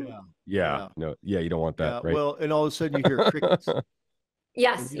 Woo. No, you don't want that. Right? Well, and all of a sudden you hear crickets.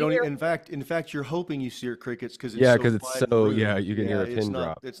 Yes. You don't, in fact, you're hoping you hear crickets because it's you can hear a pin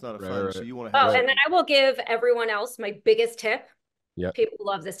drop. It's not a fun. So you want to have. And then I will give everyone else my biggest tip. Yeah. People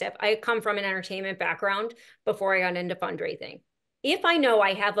love this tip. I come from an entertainment background before I got into fundraising. If I know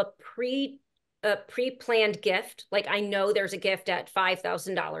I have a pre-planned gift, like I know there's a gift at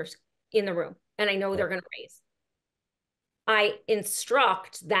 $5,000 in the room and I know they're going to raise, I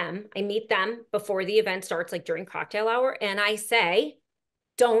instruct them, I meet them before the event starts, like during cocktail hour, and I say,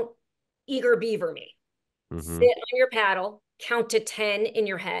 don't eager beaver me. Sit on your paddle, count to 10 in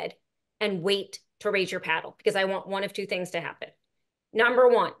your head, and wait to raise your paddle because I want one of two things to happen. Number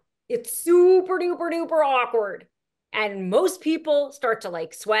one, it's super duper duper awkward. And most people start to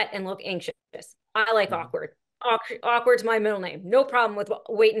like sweat and look anxious. I like awkward. Awkward's my middle name. No problem with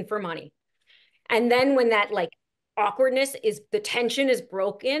waiting for money. And then when that like awkwardness the tension is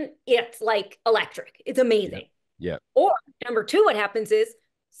broken, it's like electric. It's amazing. Yeah. Or number two, what happens is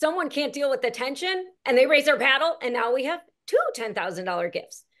someone can't deal with the tension and they raise their paddle and now we have two $10,000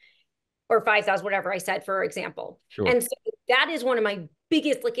 gifts or 5,000, whatever I said, for example. Sure. And so that is one of my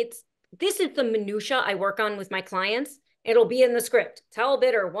biggest, this is the minutia I work on with my clients. It'll be in the script. Tell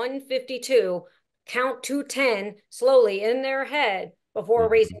bidder 152, count to 10 slowly in their head before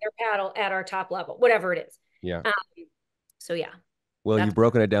raising their paddle at our top level, whatever it is. Yeah. So yeah, Well, that's, you've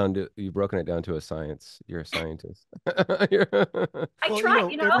broken it down to a science. You're a scientist. You're- I Well, try,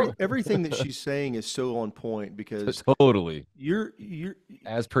 you know. everything that she's saying is so on point because Totally. you're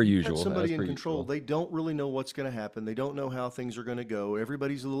As per you have usual. As somebody per in control. usual. They don't really know what's going to happen. They don't know how things are going to go.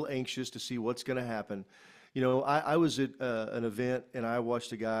 Everybody's a little anxious to see what's going to happen. I was at an event and I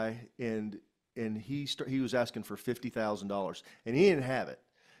watched a guy and he was asking for $50,000 and he didn't have it.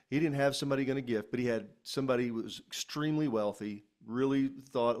 He didn't have somebody going to gift, but he had somebody who was extremely wealthy, really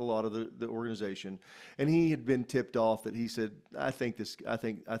thought a lot of the organization, and he had been tipped off that he said, I think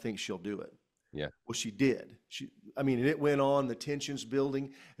she'll do it. Yeah. Well, she did. I mean, and it went on, the tension's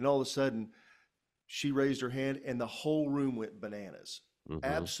building, and all of a sudden she raised her hand and the whole room went bananas. Mhm.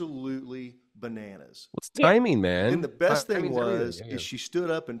 Absolutely bananas. What's Yeah. timing, Then man? the best thing Timing's everything. was Yeah. is she stood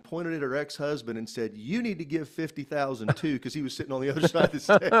up and pointed at her ex-husband and said, "You need to give 50,000 too," because he was sitting on the other side of the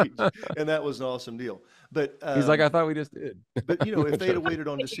stage, and that was an awesome deal. But He's like, I thought we just did. but if they had waited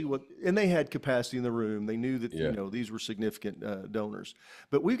on to see what, and they had capacity in the room, they knew that Yeah. these were significant donors.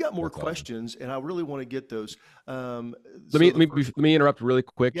 But we've got more That's awesome. questions, and I really want to get those. Let me interrupt really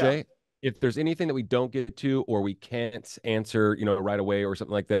quick, Yeah. Jay. If there's anything that we don't get to or we can't answer, right away or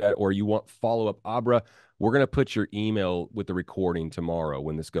something like that, or you want follow-up, Abra, we're gonna put your email with the recording tomorrow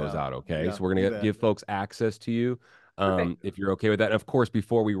when this goes Yeah. out. Okay, Yeah, so we're you gonna bet. give folks access to you, Perfect. if you're okay with that. And of course,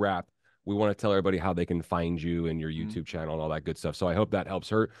 before we wrap, we want to tell everybody how they can find you and your Mhm. YouTube channel and all that good stuff. So I hope that helps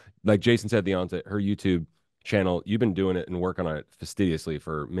her. Like Jason said at the onset, her YouTube channel, you've been doing it and working on it fastidiously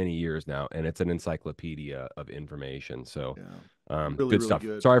for many years now, and it's an encyclopedia of information. So Yeah. good Really stuff.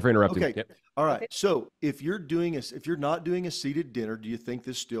 good. Sorry for interrupting. Okay. Yep. All right. Okay. So if you're not doing a seated dinner, do you think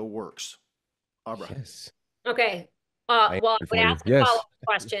this still works? Abra. Yes. Okay. I Well, I answered would for you. ask the Yes. follow-up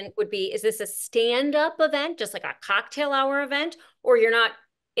question would be, is this a stand-up event, just like a cocktail hour event, or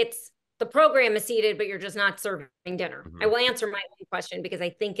it's the program is seated, but you're just not serving dinner? I will answer my own question because I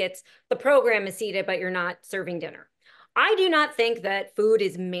think it's the program is seated, but you're not serving dinner. I do not think that food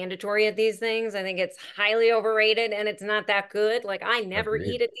is mandatory at these things. I think it's highly overrated and it's not that good. Like I never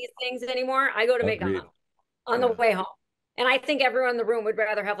Agreed. eat at these things anymore. I go to Agreed. McDonald's on the way home. And I think everyone in the room would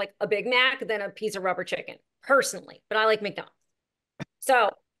rather have like a Big Mac than a piece of rubber chicken, personally. But I like McDonald's.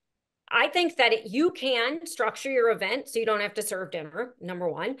 So I think that you can structure your event so you don't have to serve dinner, number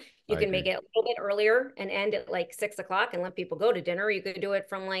one. You I can make agree. it a little bit earlier and end at like 6 o'clock and let people go to dinner. You could do it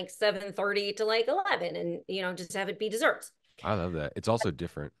from like 7:30 to like 11 and just have it be desserts. I love that. It's also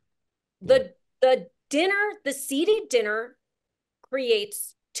different. The the seated dinner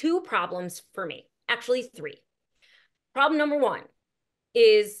creates two problems for me, actually three. Problem number one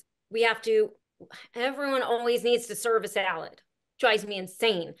is everyone always needs to serve a salad. Drives me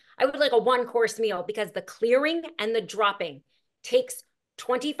insane. I would like a one-course meal because the clearing and the dropping takes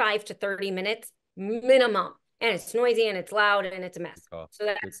 25 to 30 minutes minimum. And it's noisy and it's loud and it's a mess. So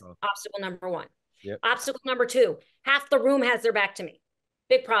that's obstacle number one. Yep. Obstacle number two, half the room has their back to me.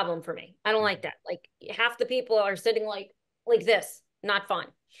 Big problem for me. I don't like that. Like half the people are sitting like this. Not fun.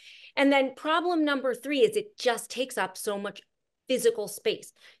 And then problem number three is it just takes up so much physical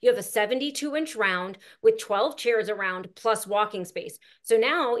space. You have a 72-inch round with 12 chairs around plus walking space. So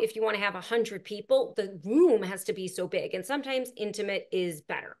now if you want to have 100 people, the room has to be so big, and sometimes intimate is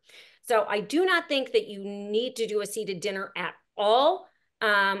better. So I do not think that you need to do a seated dinner at all.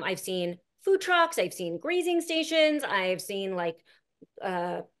 I've seen food trucks, I've seen grazing stations, I've seen like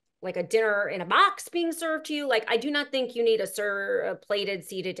a dinner in a box being served to you. Like I do not think you need a plated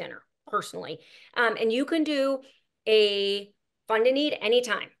seated dinner personally. And you can do a fun to need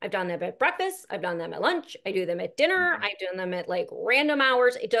anytime. I've done them at breakfast. I've done them at lunch. I do them at dinner. I've done them at like random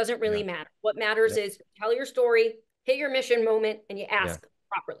hours. It doesn't really matter. What matters is tell your story, hit your mission moment, and you ask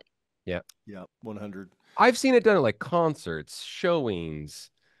properly. Yeah. Yeah. 100. I've seen it done at like concerts,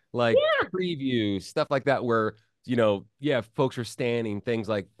 showings, like previews, stuff like that, where, folks are standing, things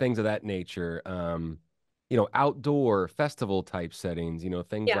of that nature. Outdoor festival type settings,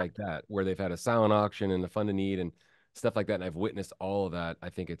 things like that, where they've had a silent auction and a fun to need and stuff like that. And I've witnessed all of that. I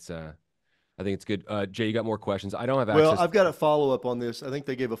think it's good. Jay, you got more questions? I don't have access. Well, I've got a follow-up on this. I think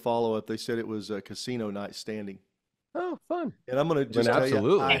they gave a follow-up. They said it was a casino night standing. Oh, fun. And I'm going to just tell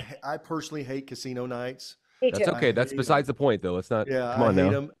absolutely. you, I personally hate casino nights. Me too. That's okay. That's besides the point, though. Let's not. Yeah, Come on I hate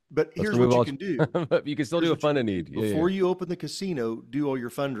now. them. But Let's here's what you remove can do. But you can still do a fun to need. Before you open the casino, do all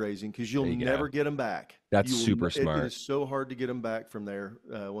your fundraising because you'll never get them back. That's super smart. It is so hard to get them back from there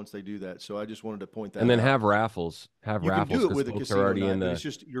once they do that. So I just wanted to point that out. And then have raffles. You can do it with a casino night, but it's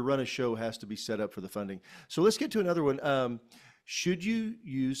just your run a show has to be set up for the funding. So let's get to another one. Should you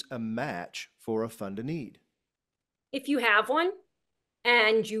use a match for a fund to need? If you have one,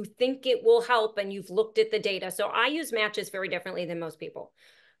 and you think it will help and you've looked at the data. So I use matches very differently than most people.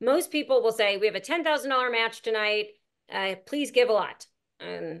 Most people will say, we have a $10,000 match tonight. Please give a lot.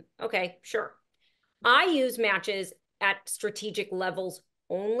 And okay, sure. I use matches at strategic levels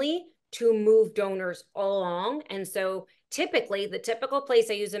only to move donors along. And so typically the typical place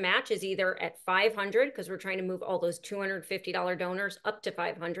I use a match is either at 500, because we're trying to move all those $250 donors up to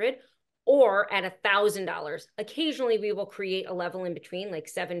 500, or at $1,000. Occasionally we will create a level in between, like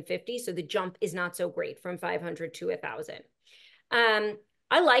 750. So the jump is not so great from 500 to 1,000.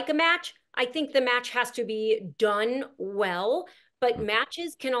 I like a match. I think the match has to be done well, but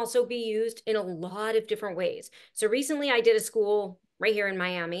matches can also be used in a lot of different ways. So recently I did a school right here in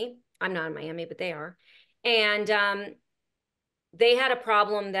Miami. I'm not in Miami, but they are. And they had a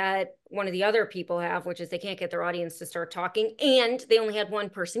problem that one of the other people have, which is they can't get their audience to start talking, and they only had one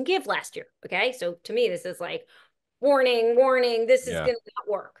person give last year. Okay. So to me, this is like, warning, warning, this is going to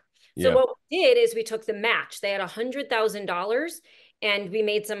not work. So what we did is we took the match. They had $100,000 and we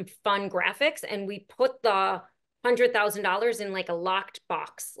made some fun graphics, and we put the $100,000 in like a locked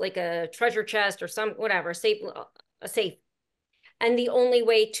box, like a treasure chest or some, whatever, a safe. And the only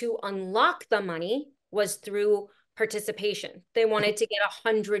way to unlock the money was through participation. They wanted to get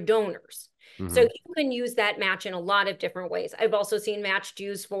 100 donors. So you can use that match in a lot of different ways. I've also seen matched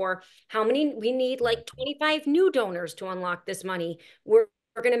used for how many, we need like 25 new donors to unlock this money. We're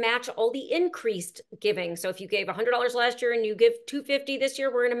going to match all the increased giving. So if you gave $100 last year and you give $250 this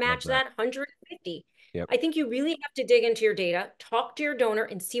year, we're going to match that $150. Yep. I think you really have to dig into your data, talk to your donor,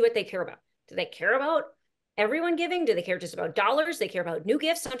 and see what they care about. Do they care about everyone giving? Do they care just about dollars? They care about new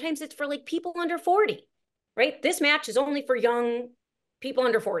gifts. Sometimes it's for like people under 40, right? This match is only for young people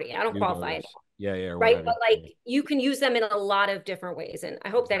under 40. I don't qualify it. Yeah, right. But like you can use them in a lot of different ways. And I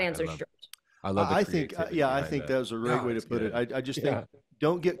hope that answers your question. I love the I think, I think that was a great way to put it. I just think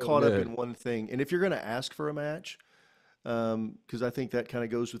don't get caught up in one thing. And if you're going to ask for a match, because I think that kind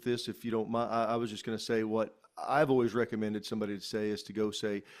of goes with this, if you don't mind, I was just going to say what I've always recommended somebody to say is to go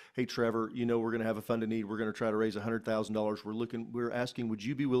say, hey, Trevor, you know, we're going to have a fund of need. We're going to try to raise $100,000. We're asking, would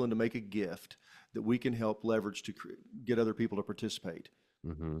you be willing to make a gift that we can help leverage to get other people to participate?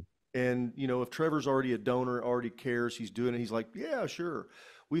 And, you know, if Trevor's already a donor, already cares, he's doing it, he's like, yeah, sure.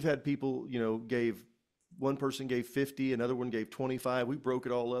 We've had people, you know, one person gave 50, another one gave 25. We broke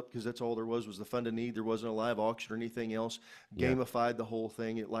it all up because that's all there was the fund of need. There wasn't a live auction or anything else. Gamified the whole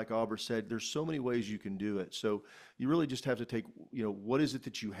thing. Like Aubrey said, there's so many ways you can do it. So you really just have to take, you know, what is it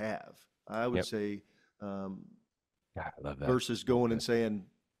that you have? I would say, I love that. Versus going and saying,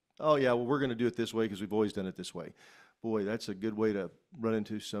 oh yeah, well, we're going to do it this way because we've always done it this way. Boy, that's a good way to run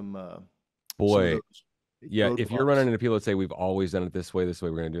into some, if you're running into people that say we've always done it this way,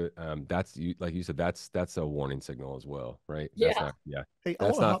 we're going to do it. That's like you said, that's a warning signal as well, right? Yeah. That's not, Hey,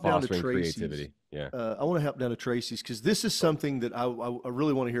 that's not fostering Tracy's creativity. Yeah. I want to hop down to Tracy's because this is something that I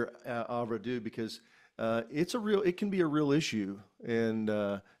really want to hear Avra do because it can be a real issue. And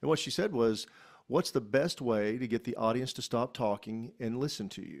what she said was, what's the best way to get the audience to stop talking and listen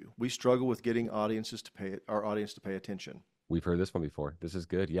to you? We struggle with getting our audience to pay attention. We've heard this one before. This is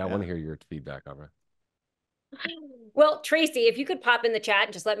good. Yeah. I want to hear your feedback, Avra. Well, Tracy, if you could pop in the chat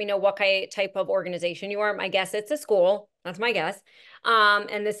and just let me know what type of organization you are. My guess it's a school. That's my guess.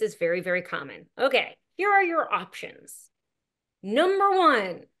 And this is very, very common. Okay, here are your options. Number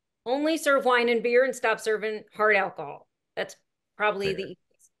one, only serve wine and beer and stop serving hard alcohol. That's probably the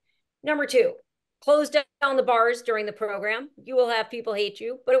easiest. Number two, close down the bars during the program. You will have people hate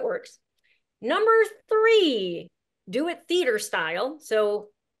you, but it works. Number three, do it theater style. So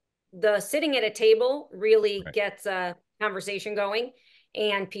the sitting at a table really gets a conversation going,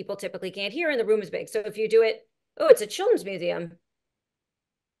 and people typically can't hear and the room is big. So if you do it, it's a children's museum.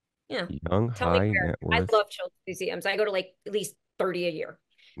 Yeah. Young, high net worth. I love children's museums. I go to like at least 30 a year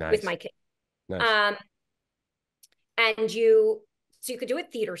with my kids. Nice. And you could do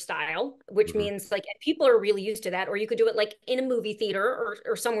it theater style, which means like people are really used to that, or you could do it like in a movie theater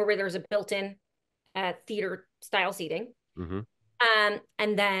or somewhere where there's a built-in theater style seating.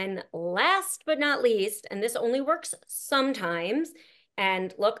 And then last but not least, and this only works sometimes,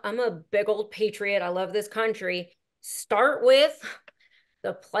 and look, I'm a big old patriot. I love this country. Start with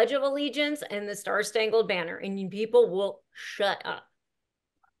the Pledge of Allegiance and the Star-Spangled Banner, and people will shut up.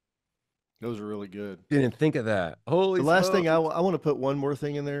 Those are really good. Didn't think of that. Holy The last thing I want to put one more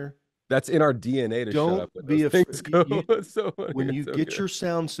thing in there. That's in our DNA to shut up. Don't be afraid. So when you get your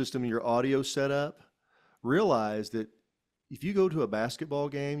sound system and your audio set up, realize that if you go to a basketball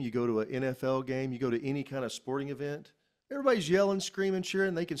game, you go to an NFL game, you go to any kind of sporting event, everybody's yelling, screaming,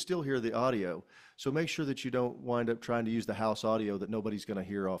 cheering. They can still hear the audio. So make sure that you don't wind up trying to use the house audio that nobody's going to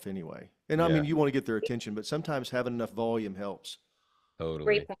hear off anyway. And I Yeah, mean, you want to get their attention, but sometimes having enough volume helps. totally.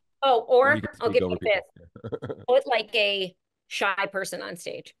 Great point. Oh, Or you or can I'll speak give over you people. this. Put like a shy person on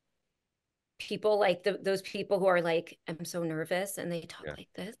stage. People like those people who are like, I'm so nervous, and they talk Yeah. like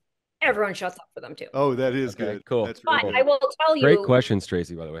this. Everyone shuts up for them too. Oh, that is Okay, good. cool. That's really But Cool. I good. will tell Great you, questions,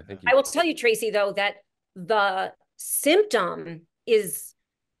 Tracy, by the way. Thank you. I will tell you, Tracy, though, that the symptom is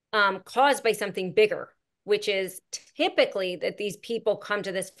caused by something bigger, which is typically that these people come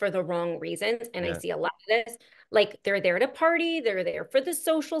to this for the wrong reasons. And I Yeah. see a lot of this. Like they're there to party, they're there for the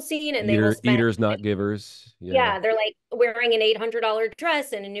social scene, and they will spend, Eaters, not givers. Yeah. yeah, they're like wearing an $800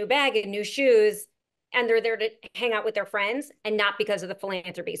 dress and a new bag and new shoes. And they're there to hang out with their friends and not because of the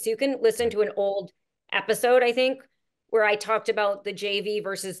philanthropy. So you can listen to an old episode, I think, where I talked about the JV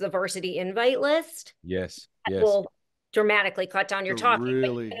versus the varsity invite list. Yes. That Yes. will dramatically cut down your It's a talking, but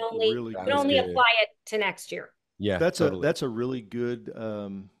really, really you That can is good. only good. apply it to next year. Yeah, That's totally. a really good.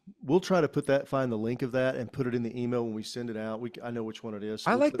 We'll try to find the link of that and put it in the email when we send it out. I know which one it is.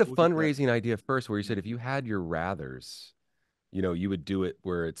 So I like the we'll get that. fundraising idea first, where you said if you had your rathers, you would do it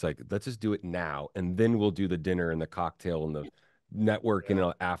where it's like, let's just do it now, and then we'll do the dinner and the cocktail and the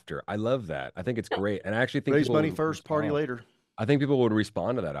networking after. I love that. I think it's great, and I actually think Raise people money would first, party respond. later. I think people would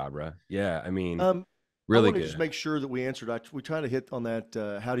respond to that, Abra. Yeah, I mean, I really want to just good. make sure that we answered. We try to hit on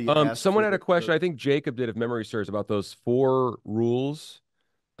that. How do you ask Someone for had a question. I think Jacob did, if memory serves, about those 4 rules,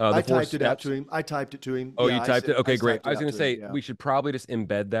 the I 4 typed it out steps. to him. I typed it to him. Oh, Yeah, you typed it? Okay, great. typed I it was out going to to him. say Yeah. we should probably just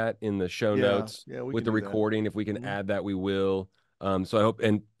embed that in the show notes Yeah, we with can the do that. recording. If we can Mhm. add that, we will. So I hope,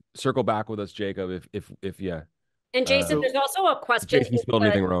 and circle back with us, Jacob, if yeah. And Jason, So there's also a question. Jason spelled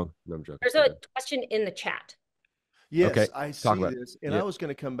anything wrong. No, I'm joking. There's Go a ahead. question in the chat. yes, Okay, I talk see about it. this, and I Yep. was going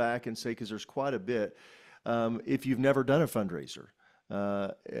to come back and say because there's quite a bit. If you've never done a fundraiser,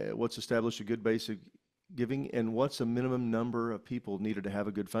 what's established a good basic giving, and what's a minimum number of people needed to have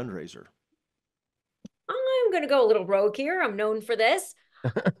a good fundraiser? I'm going to go a little rogue here. I'm known for this.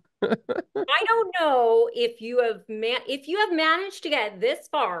 I don't know if you have managed to get this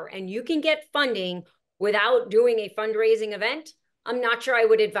far and you can get funding without doing a fundraising event. I'm not sure I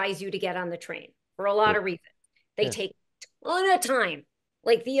would advise you to get on the train for a lot Sure. of reasons. They Yeah. take a ton of time.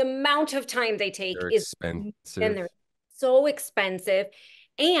 Like the amount of time they take They're is expensive. and they're so expensive,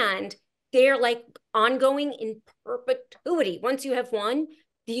 and they're like ongoing in perpetuity. Once you have one,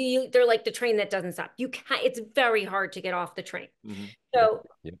 they're like the train that doesn't stop. You can't. It's very hard to get off the train. Mm-hmm. So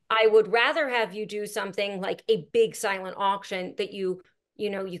Yep. I would rather have you do something like a big silent auction that you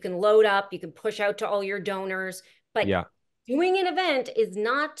can load up, you can push out to all your donors, but Yeah. doing an event is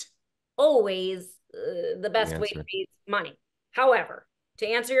not always the best way to answer. raise money. However, to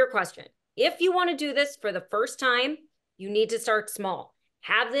answer your question, if you want to do this for the first time, you need to start small.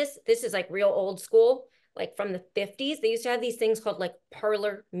 Have this is like real old school, like from the 50s. They used to have these things called like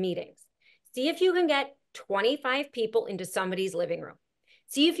parlor meetings. See if you can get 25 people into somebody's living room.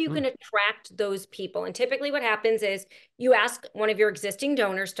 See if you can attract those people. And typically what happens is you ask one of your existing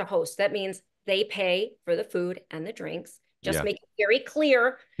donors to host. That means they pay for the food and the drinks. Just make it very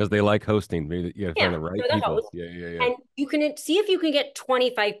clear. Because they like hosting. Maybe you got to find the right for the people. host. Yeah. And you can see if you can get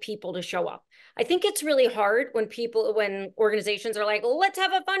 25 people to show up. I think it's really hard when organizations are like, let's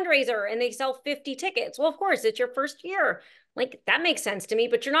have a fundraiser, and they sell 50 tickets. Well, of course, it's your first year. Like that makes sense to me,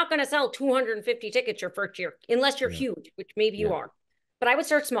 but you're not going to sell 250 tickets your first year unless you're huge, which maybe you are. But I would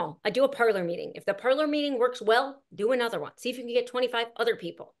start small. I do a parlor meeting. If the parlor meeting works well, do another one. See if you can get 25 other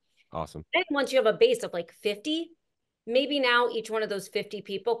people. Awesome. And once you have a base of like 50, maybe now each one of those 50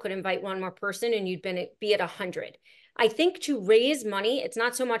 people could invite one more person and you'd be at 100. I think to raise money, it's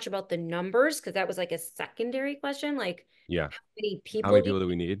not so much about the numbers, because that was like a secondary question. Like, yeah, how many people, do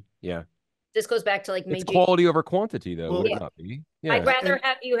we need? Yeah. This goes back to like it's quality over quantity, though. Well, would it not be? Yeah. I'd rather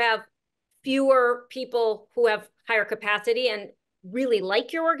have you have fewer people who have higher capacity and really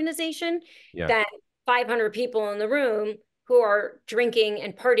like your organization than 500 people in the room who are drinking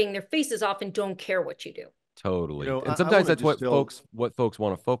and partying their faces off and don't care what you do. Totally. You know, And I sometimes wanna that's just what folks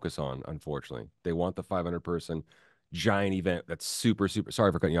want to focus on, unfortunately. They want the 500 person giant event that's super,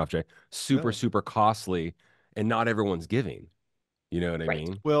 sorry for cutting you off, Jay, super costly, and not everyone's giving. You know what I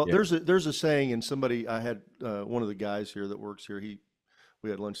mean? Well, there's a saying, and somebody, I had one of the guys here that works here, we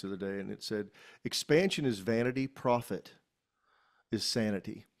had lunch the other day, and it said, expansion is vanity, profit is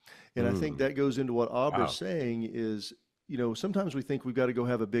sanity. And I think that goes into what Abra's saying is, sometimes we think we've got to go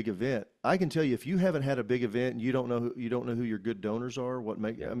have a big event. I can tell you, if you haven't had a big event and you don't know who your good donors are, I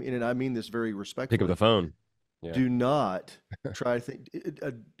mean, and I mean this very respectfully. Pick up the phone. Yeah. Do not try to think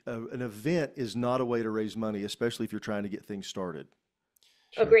an event is not a way to raise money, especially if you're trying to get things started.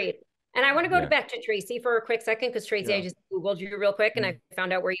 Sure. Agreed. And I want to go Yeah. back to Tracy for a quick second because Tracy, I Yeah. just Googled you real quick and I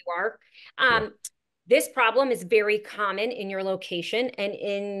found out where you are. Yeah. This problem is very common in your location and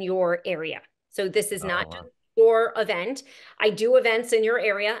in your area. So this is Oh, not wow. just your event. I do events in your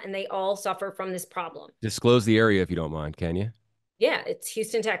area and they all suffer from this problem. Disclose the area if you don't mind, can you? Yeah, it's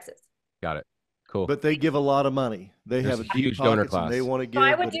Houston, Texas. Got it. Cool. But they give a lot of money. They There's have a deep huge donor pockets and they class. want to So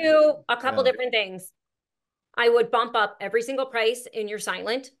I give. would But do a couple yeah. different things. I would bump up every single price in your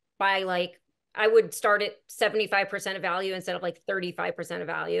silent by like, I would start at 75% of value instead of like 35% of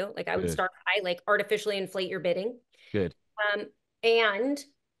value. Like I would Good. start high, like artificially inflate your bidding. Good. And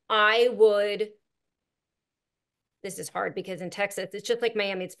I would, this is hard because in Texas, it's just like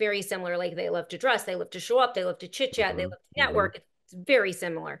Miami. It's very similar. Like they love to dress, they love to show up, they love to chit chat, they love to network. It's very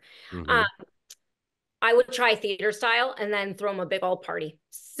similar. I would try theater style and then throw them a big old party.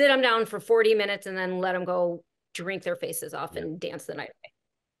 Sit them down for 40 minutes and then let them go drink their faces off and dance the night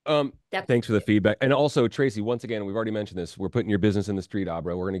away. Thanks for the feedback. And also, Tracy, once again, we've already mentioned this. We're putting your business in the street,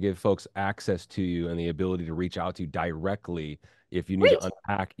 Abra. We're going to give folks access to you and the ability to reach out to you directly if you need to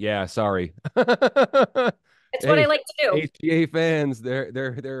unpack. Yeah, sorry. That's what I like to do. HGA fans,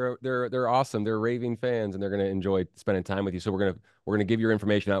 they're awesome. They're raving fans, and they're going to enjoy spending time with you. So we're gonna give your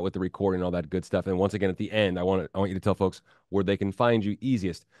information out with the recording and all that good stuff. And once again, at the end, I want you to tell folks where they can find you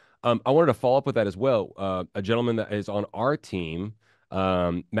easiest. I wanted to follow up with that as well. A gentleman that is on our team,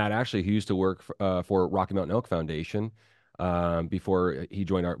 Matt Ashley, who used to work for Rocky Mountain Elk Foundation before he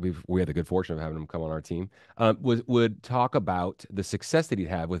joined we had the good fortune of having him come on our team, would talk about the success that he'd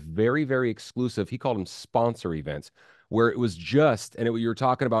have with very, very exclusive, he called them sponsor events, where it was just, and you were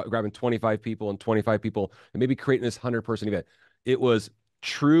talking about grabbing 25 people and 25 people and maybe creating this 100-person event. It was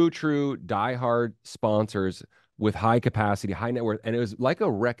true diehard sponsors with high capacity, high net worth. And it was like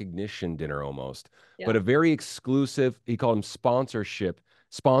a recognition dinner almost, but a very exclusive, he called them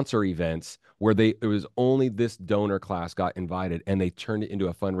sponsor events where it was only this donor class got invited and they turned it into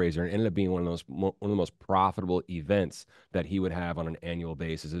a fundraiser and ended up being one of the most profitable events that he would have on an annual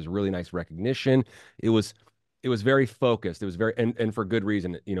basis. It was really nice recognition. It was very focused. It was very, and for good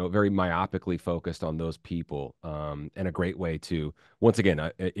reason, very myopically focused on those people. And a great way to, once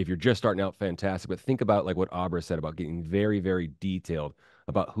again, if you're just starting out, fantastic, but think about like what Abra said about getting very, very detailed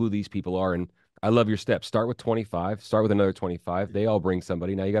about who these people are. And I love your steps. Start with 25, start with another 25. They all bring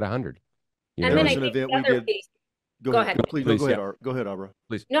somebody. Now you got 100. And then I think the other piece. Go ahead. Please, no, go ahead, go ahead, Abra.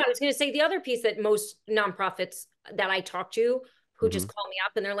 Please. No, I was going to say the other piece that most nonprofits that I talk to who just call me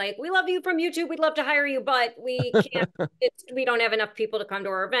up and they're like, we love you from YouTube. We'd love to hire you, but we can't, we don't have enough people to come to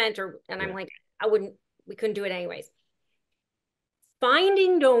our event. I'm like, we couldn't do it anyways.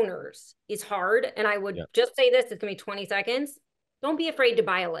 Finding donors is hard. And I would just say this, it's going to be 20 seconds. Don't be afraid to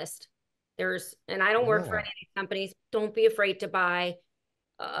buy a list. And I don't work for any of these companies. Don't be afraid to buy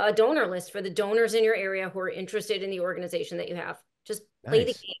a donor list for the donors in your area who are interested in the organization that you have. Just play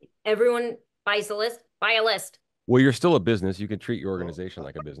the game. Everyone buys a list, buy a list. Well, you're still a business. You can treat your organization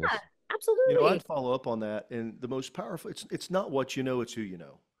like a business. Yeah, absolutely. I'd follow up on that. And the most powerful, it's not what you know, it's who you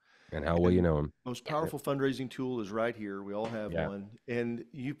know. And how well you know them. Most powerful fundraising tool is right here. We all have one. And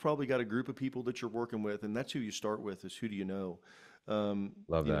you've probably got a group of people that you're working with, and that's who you start with is who do you know?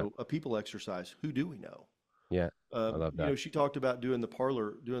 Love that. A people exercise. Who do we know? Yeah, I love that. She talked about doing the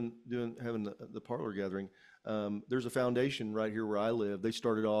parlor, having the parlor gathering. There's a foundation right here where I live. They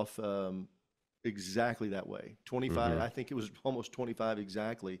started off exactly that way. 25, I think it was almost 25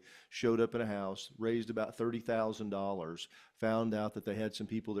 exactly, showed up in a house, raised about $30,000, found out that they had some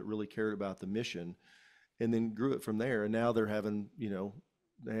people that really cared about the mission, and then grew it from there. And now they're having,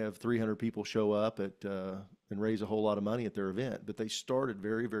 they have 300 people show up and raise a whole lot of money at their event. But they started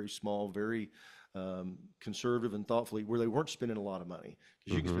very, very small, very conservative and thoughtfully, where they weren't spending a lot of money,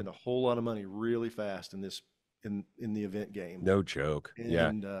 because you can spend a whole lot of money really fast in the event game. No joke.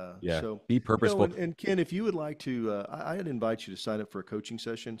 And, So be purposeful. And Ken, if you would like to, I'd invite you to sign up for a coaching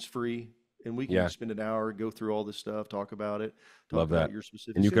session. It's free. And we can spend an hour, go through all this stuff, talk about it. Love that. Your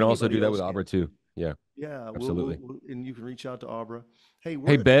specifics. And you can also do that with Abra too. Yeah. Yeah. Absolutely. And you can reach out to Abra. Hey,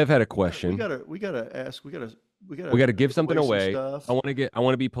 Bev had a question. We gotta ask. We gotta give something away. I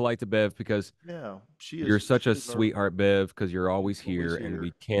want to be polite to Bev because you're such a sweetheart, Bev, because you're always here, and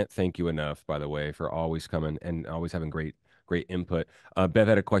we can't thank you enough, by the way, for always coming and always having great input. Bev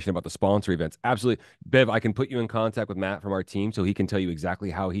had a question about the sponsor events. Absolutely. Bev, I can put you in contact with Matt from our team so he can tell you exactly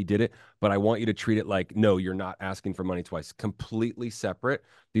how he did it, but I want you to treat it like, no, you're not asking for money twice. Completely separate.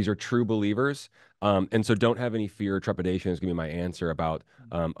 These are true believers. And so don't have any fear or trepidation is going to be my answer about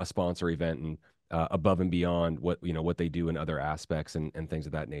a sponsor event. And above and beyond what they do in other aspects and things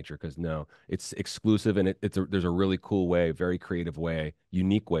of that nature. Because no, it's exclusive, and there's a really cool way, very creative way,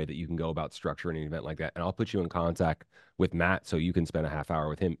 unique way that you can go about structuring an event like that. And I'll put you in contact with Matt so you can spend a half hour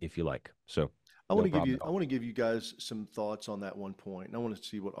with him if you like. So no problem at I all. want to give you guys some thoughts on that one point, and I want to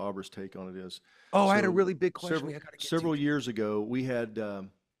see what Aubrey's take on it is. Oh, I had a So really big question several I got to get several to. years ago, we had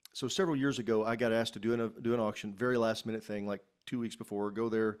several years ago, I got asked to do an auction, very last minute thing, like 2 weeks before. Go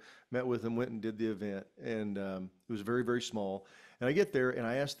there, met with them, went and did the event, and it was very, very small. And I get there and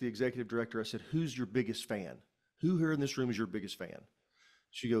I asked the executive director, I said, "Who's your biggest fan? Who here in this room is your biggest fan?"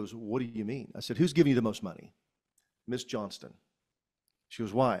 She goes, "What do you mean?" I said, "Who's giving you the most money?" "Miss Johnston." She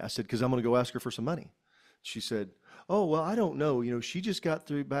goes, "Why?" I said, "Because I'm going to go ask her for some money." She said, "Oh, well, I don't know. She just got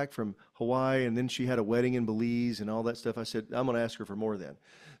back from Hawaii, and then she had a wedding in Belize and all that stuff." I said, "I'm going to ask her for more then."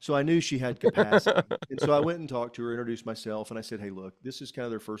 So I knew she had capacity. And so I went and talked to her, introduced myself, and I said, "Hey, look, this is kind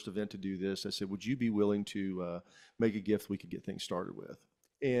of their first event to do this." I said, "Would you be willing to make a gift we could get things started with?"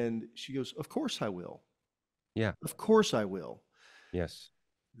 And she goes, "Of course I will. Yeah. Of course I will." Yes.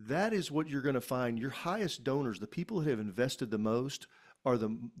 That is what you're going to find. Your highest donors, the people that have invested the most,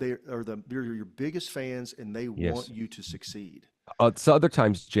 they're your biggest fans, and they want Yes. you to succeed. So other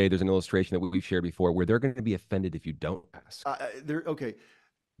times, Jay, there's an illustration that we've shared before where they're going to be offended if you don't ask. There, okay.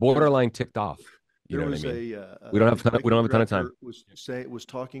 Borderline ticked off. You There know what I was mean? a We don't an have we don't have a ton of time. director was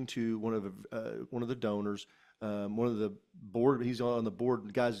talking to one of the donors, one of the board. He's on the board.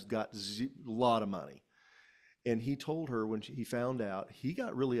 The guy's got a lot of money, and he told her when he found out, he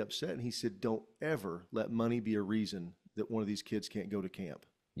got really upset, and he said, "Don't ever let money be a reason that one of these kids can't go to camp.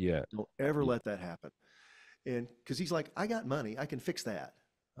 Yeah. Don't ever let that happen." And because he's like, "I got money, I can fix that.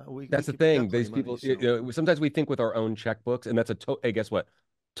 That's the We got thing. plenty These of money." people, So, sometimes we think with our own checkbooks, and that's hey, guess what?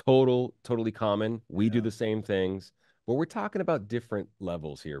 Totally common. We do yeah, the same things, but we're talking about different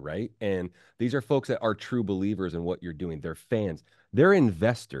levels here, right? And these are folks that are true believers in what you're doing. They're fans. They're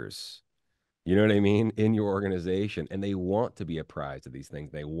investors. You know what I mean? In your organization, and they want to be apprised of these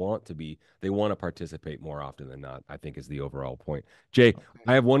things. They want to participate more often than not, I think is the overall point. Jay, I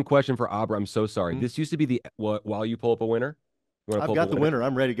okay. have one question for Abra. I'm so sorry. Mhm. This used to be while you pull up a winner. You want to I've pull up a got the winner? winner.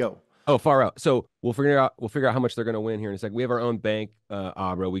 I'm ready to go. Oh, far out. So we'll figure out how much they're going to win here in a second. We have our own bank,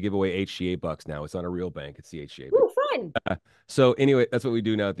 Abra. We give away HGA bucks now. It's not a real bank. It's the HGA. Ooh, fun. So anyway, that's what we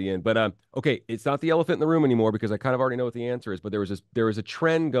do now at the end. But okay, it's not the elephant in the room anymore because I kind of already know what the answer is. But there was a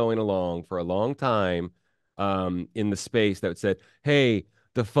trend going along for a long time in the space that said, "Hey,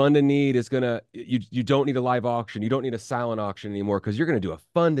 the fund a need is gonna you don't need a live auction, you don't need a silent auction anymore because you're gonna do a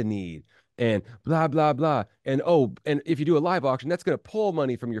fund a need and blah blah blah. And oh, and if you do a live auction, that's gonna pull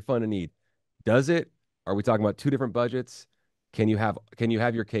money from your fund a need. Does it? Are we talking about two different budgets? Can you have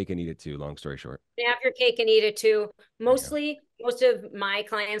your cake and eat it too? Long story short. Have your cake and eat it too. There you go. Most of my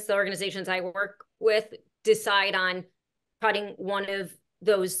clients, the organizations I work with, decide on cutting one of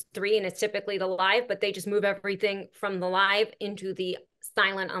those three, and it's typically the live, but they just move everything from the live into the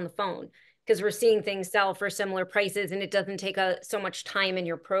silent on the phone because we're seeing things sell for similar prices, and it doesn't take so much time in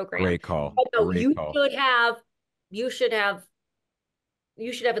your program. Great call. But no, Great call. you should have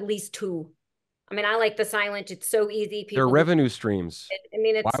at least two. I mean, I like the silent. It's so easy. They're People revenue streams. I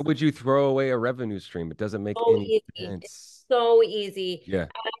mean, Why it's would you throw away a revenue stream? It doesn't make so any easy. It's sense. so easy. Yeah.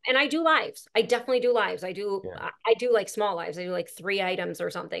 And I do lives. I definitely do lives. Yeah. I do like small lives. I do like 3 items or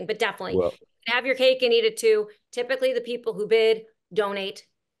something, but definitely Well, have your cake and eat it too. Typically the people who bid, donate,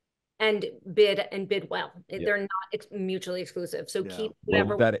 and bid well. yeah. They're not mutually exclusive. So Yeah. keep Well,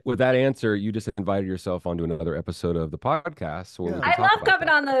 whatever. with that answer, you just invited yourself onto another episode of the podcast where we Yeah. can I talk love about coming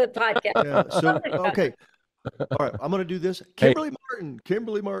that. on the podcast. Yeah. So, okay. All right. I'm going to do this. Hey,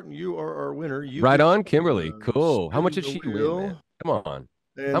 Kimberly Martin, you are our winner. You right get on, to Kimberly. Cool. How much spin did the she win, man? wheel. Come on.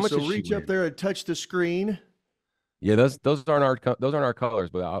 How And much so did she reach up win? there and touch the screen. Yeah, those aren't our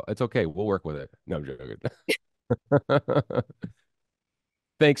colors, but it's okay. We'll work with it. No, I'm joking.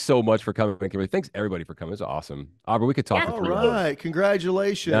 Thanks so much for coming, Kimberly. Thanks everybody for coming. It's awesome. Aubrey, we could talk Yeah, for All 3 hours. right.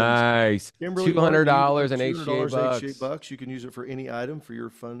 Congratulations. Nice. Kimberly Martin, you $200 get in HCA $200 HCA bucks. bucks. You can use it for any item for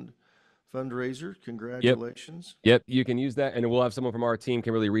your fundraiser. Yep. Congratulations. Yep, you can use that, and we'll have someone from our team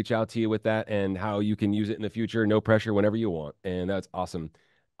can really reach out to you with that and how you can use it in the future. No pressure, whenever you want, and that's awesome.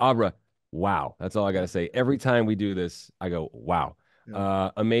 Abra, wow, that's all I gotta say. Every time we do this, I go, wow, Yeah.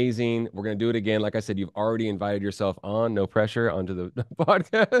 amazing. We're gonna do it again. Like I said, you've already invited yourself on, no pressure, onto the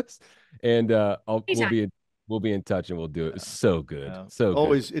podcast, and anytime. we'll be in touch and we'll do it. It's so good, Yeah. so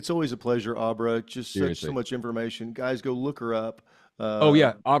good. It's always a pleasure, Abra. Just so Seriously. much information. Guys, go look her up. Oh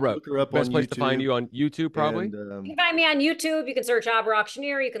yeah, Abra, Look her up best on place to find YouTube. you on YouTube, probably. And You can find me on YouTube. You can search Aubrey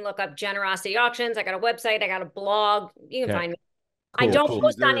Auctioneer. You can look up Generosity Auctions. I got a website. I got a blog. You can Okay. find me. I Cool, don't cool.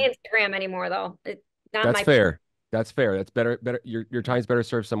 post on Deserved. Instagram anymore though. Not That's my fair. That's fair. That's better. Better. Your time's better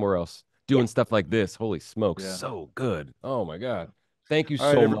served somewhere else. Doing Yeah. stuff like this. Holy smokes, Yeah. so good. Oh my God. Thank you All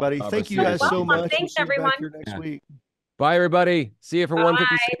right, so much, everybody. Barbara. Thank you You're guys so Seriously. welcome. much. We'll Thanks, see you back everyone. here next Yeah. week. Bye, everybody. See you for Bye.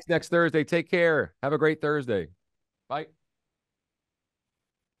 156 next Thursday. Take care. Have a great Thursday. Bye.